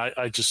 But again,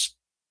 I just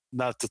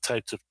not the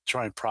type to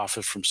try and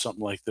profit from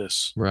something like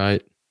this.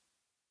 Right.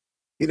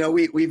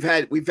 We've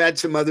had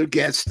some other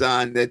guests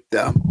on that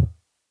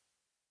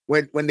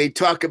when they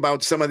talk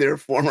about some of their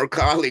former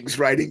colleagues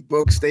writing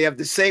books, they have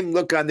the same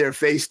look on their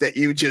face that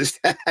you just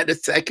had a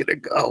second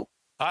ago.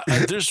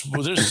 There's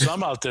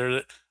some out there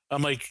that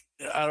I'm like,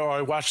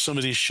 I watch some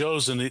of these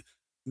shows and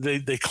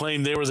they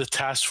claim they were the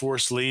task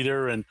force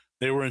leader and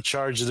they were in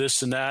charge of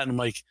this and that. And I'm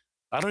like,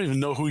 I don't even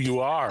know who you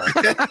are.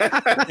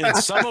 And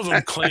some of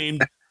them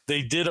claimed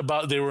they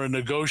were a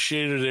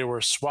negotiator, they were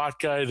a SWAT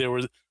guy, they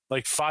were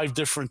like 5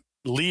 different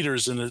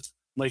leaders, and it's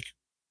like,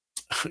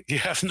 you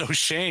have no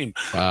shame.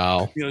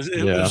 Wow.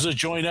 It was a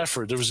joint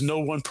effort. There was no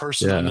one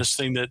person on this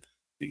thing that,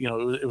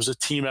 it was a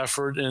team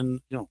effort,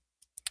 and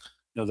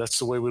that's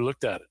the way we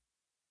looked at it.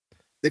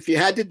 If you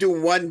had to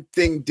do one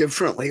thing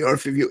differently, or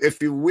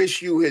if you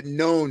wish you had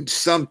known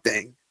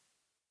something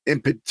in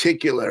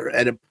particular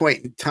at a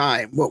point in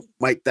time, what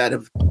might that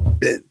have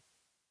been?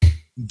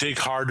 Dig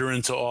harder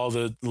into all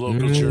the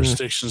local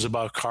jurisdictions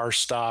about car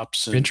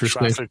stops and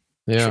traffic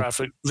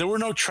traffic. There were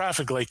no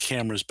traffic light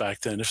cameras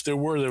back then. If there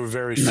were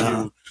very few.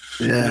 No.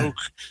 Yeah.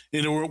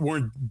 No,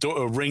 weren't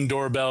ring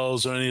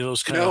doorbells or any of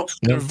those kind of.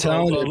 I'm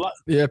telling you.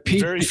 Yeah,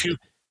 Pete. Very few.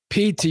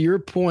 Pete, to your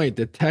point,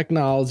 the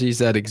technologies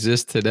that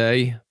exist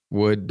today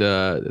would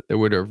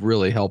have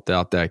really helped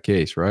out that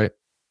case, right?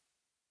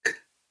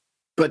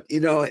 But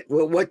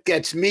what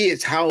gets me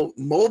is how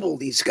mobile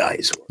these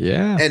guys were.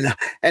 Yeah.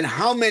 And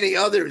how many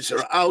others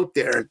are out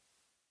there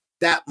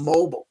that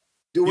mobile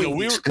doing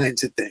these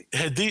kinds of things.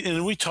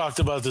 And we talked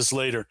about this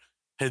later.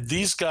 Had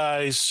these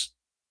guys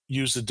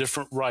used a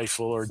different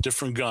rifle or a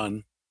different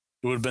gun,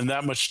 it would have been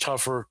that much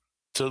tougher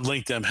to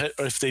link them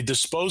if they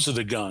dispose of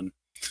the gun.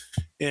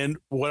 And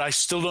what I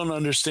still don't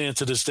understand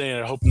to this day,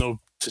 and I hope no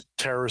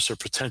terrorists or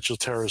potential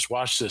terrorists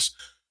watch this,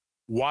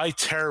 why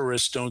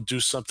terrorists don't do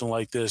something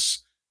like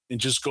this and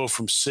just go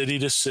from city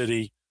to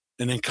city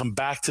and then come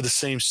back to the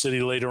same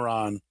city later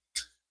on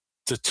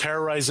to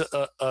terrorize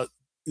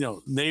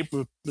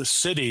neighbor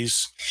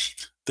cities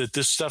that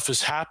this stuff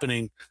is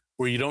happening,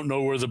 where you don't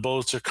know where the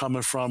bullets are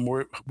coming from,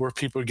 where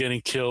people are getting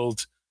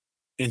killed,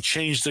 and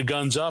change the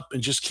guns up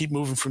and just keep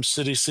moving from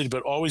city to city,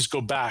 but always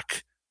go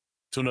back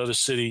to another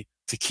city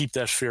to keep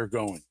that fear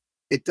going.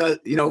 It does.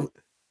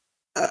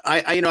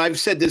 I've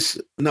said this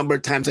a number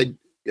of times.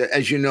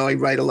 As you know, I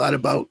write a lot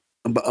about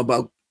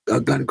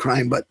gun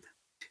crime, but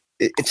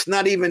it's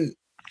not even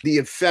the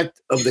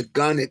effect of the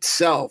gun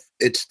itself.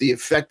 It's the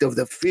effect of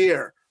the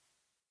fear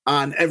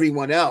on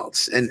everyone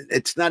else. And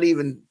it's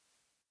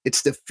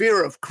the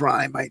fear of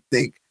crime, I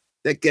think,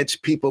 that gets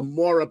people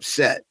more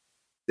upset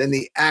than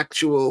the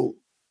actual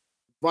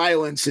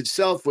violence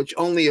itself, which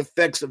only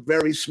affects a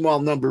very small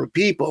number of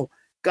people.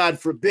 God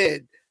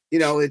forbid,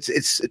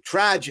 it's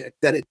tragic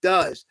that it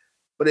does,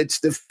 but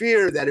it's the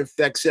fear that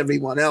affects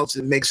everyone else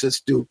and makes us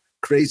do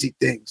crazy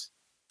things.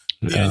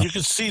 Yeah, you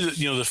can see that,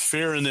 the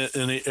fear in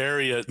the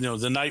area.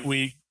 The night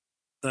we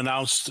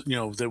announced,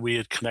 that we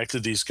had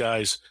connected these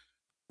guys,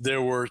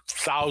 there were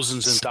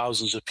thousands and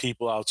thousands of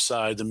people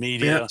outside. The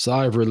media, yeah.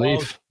 Sigh of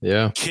relief.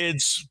 Yeah,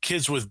 kids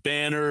with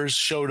banners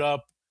showed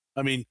up.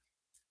 I mean,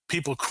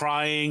 people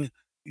crying.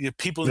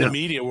 People in the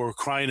media were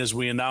crying as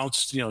we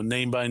announced,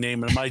 name by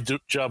name. And my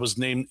job was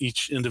name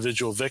each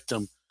individual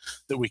victim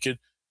that we could,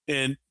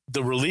 and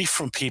the relief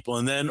from people,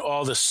 and then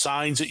all the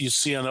signs that you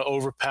see on the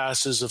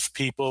overpasses of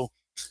people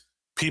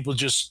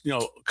just,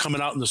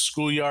 coming out in the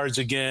schoolyards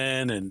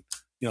again, and,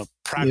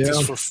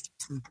 practice for,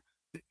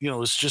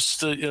 it's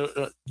just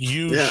a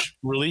huge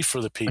relief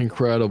for the people.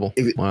 Incredible.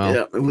 Wow.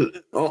 Yeah,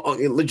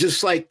 it was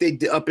just like they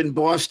did up in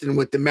Boston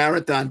with the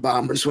marathon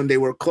bombers when they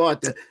were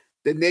caught.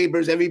 The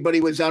neighbors, everybody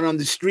was out on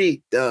the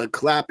street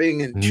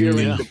clapping and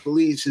cheering the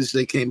police as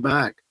they came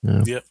back.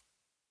 Yeah. Yep.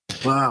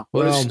 Wow.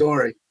 What a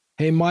story.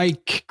 Hey,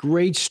 Mike,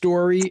 great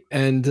story.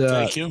 And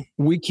thank you.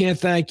 We can't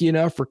thank you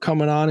enough for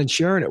coming on and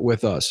sharing it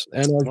with us.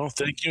 And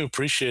thank you.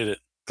 Appreciate it.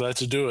 Glad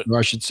to do it. Or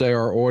I should say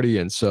our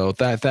audience. So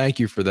thank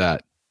you for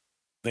that.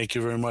 Thank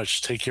you very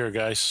much. Take care,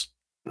 guys.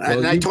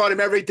 And I taught him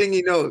everything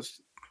he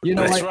knows.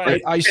 That's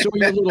right. I saw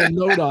your little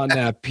note on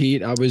that,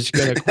 Pete. I was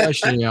going to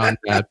question you on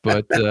that,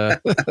 but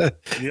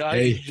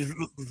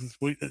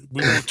we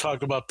won't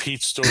talk about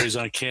Pete's stories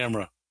on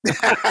camera.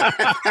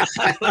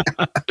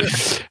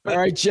 All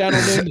right,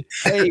 gentlemen.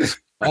 Hey,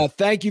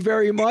 thank you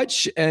very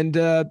much, and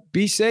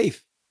be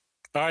safe.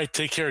 All right,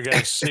 take care,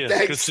 guys. See ya.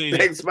 Thanks, Good seeing you.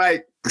 Thanks,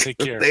 Mike. Take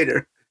care.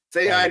 Later.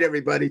 Say hi to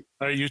everybody.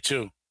 All right, you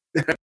too.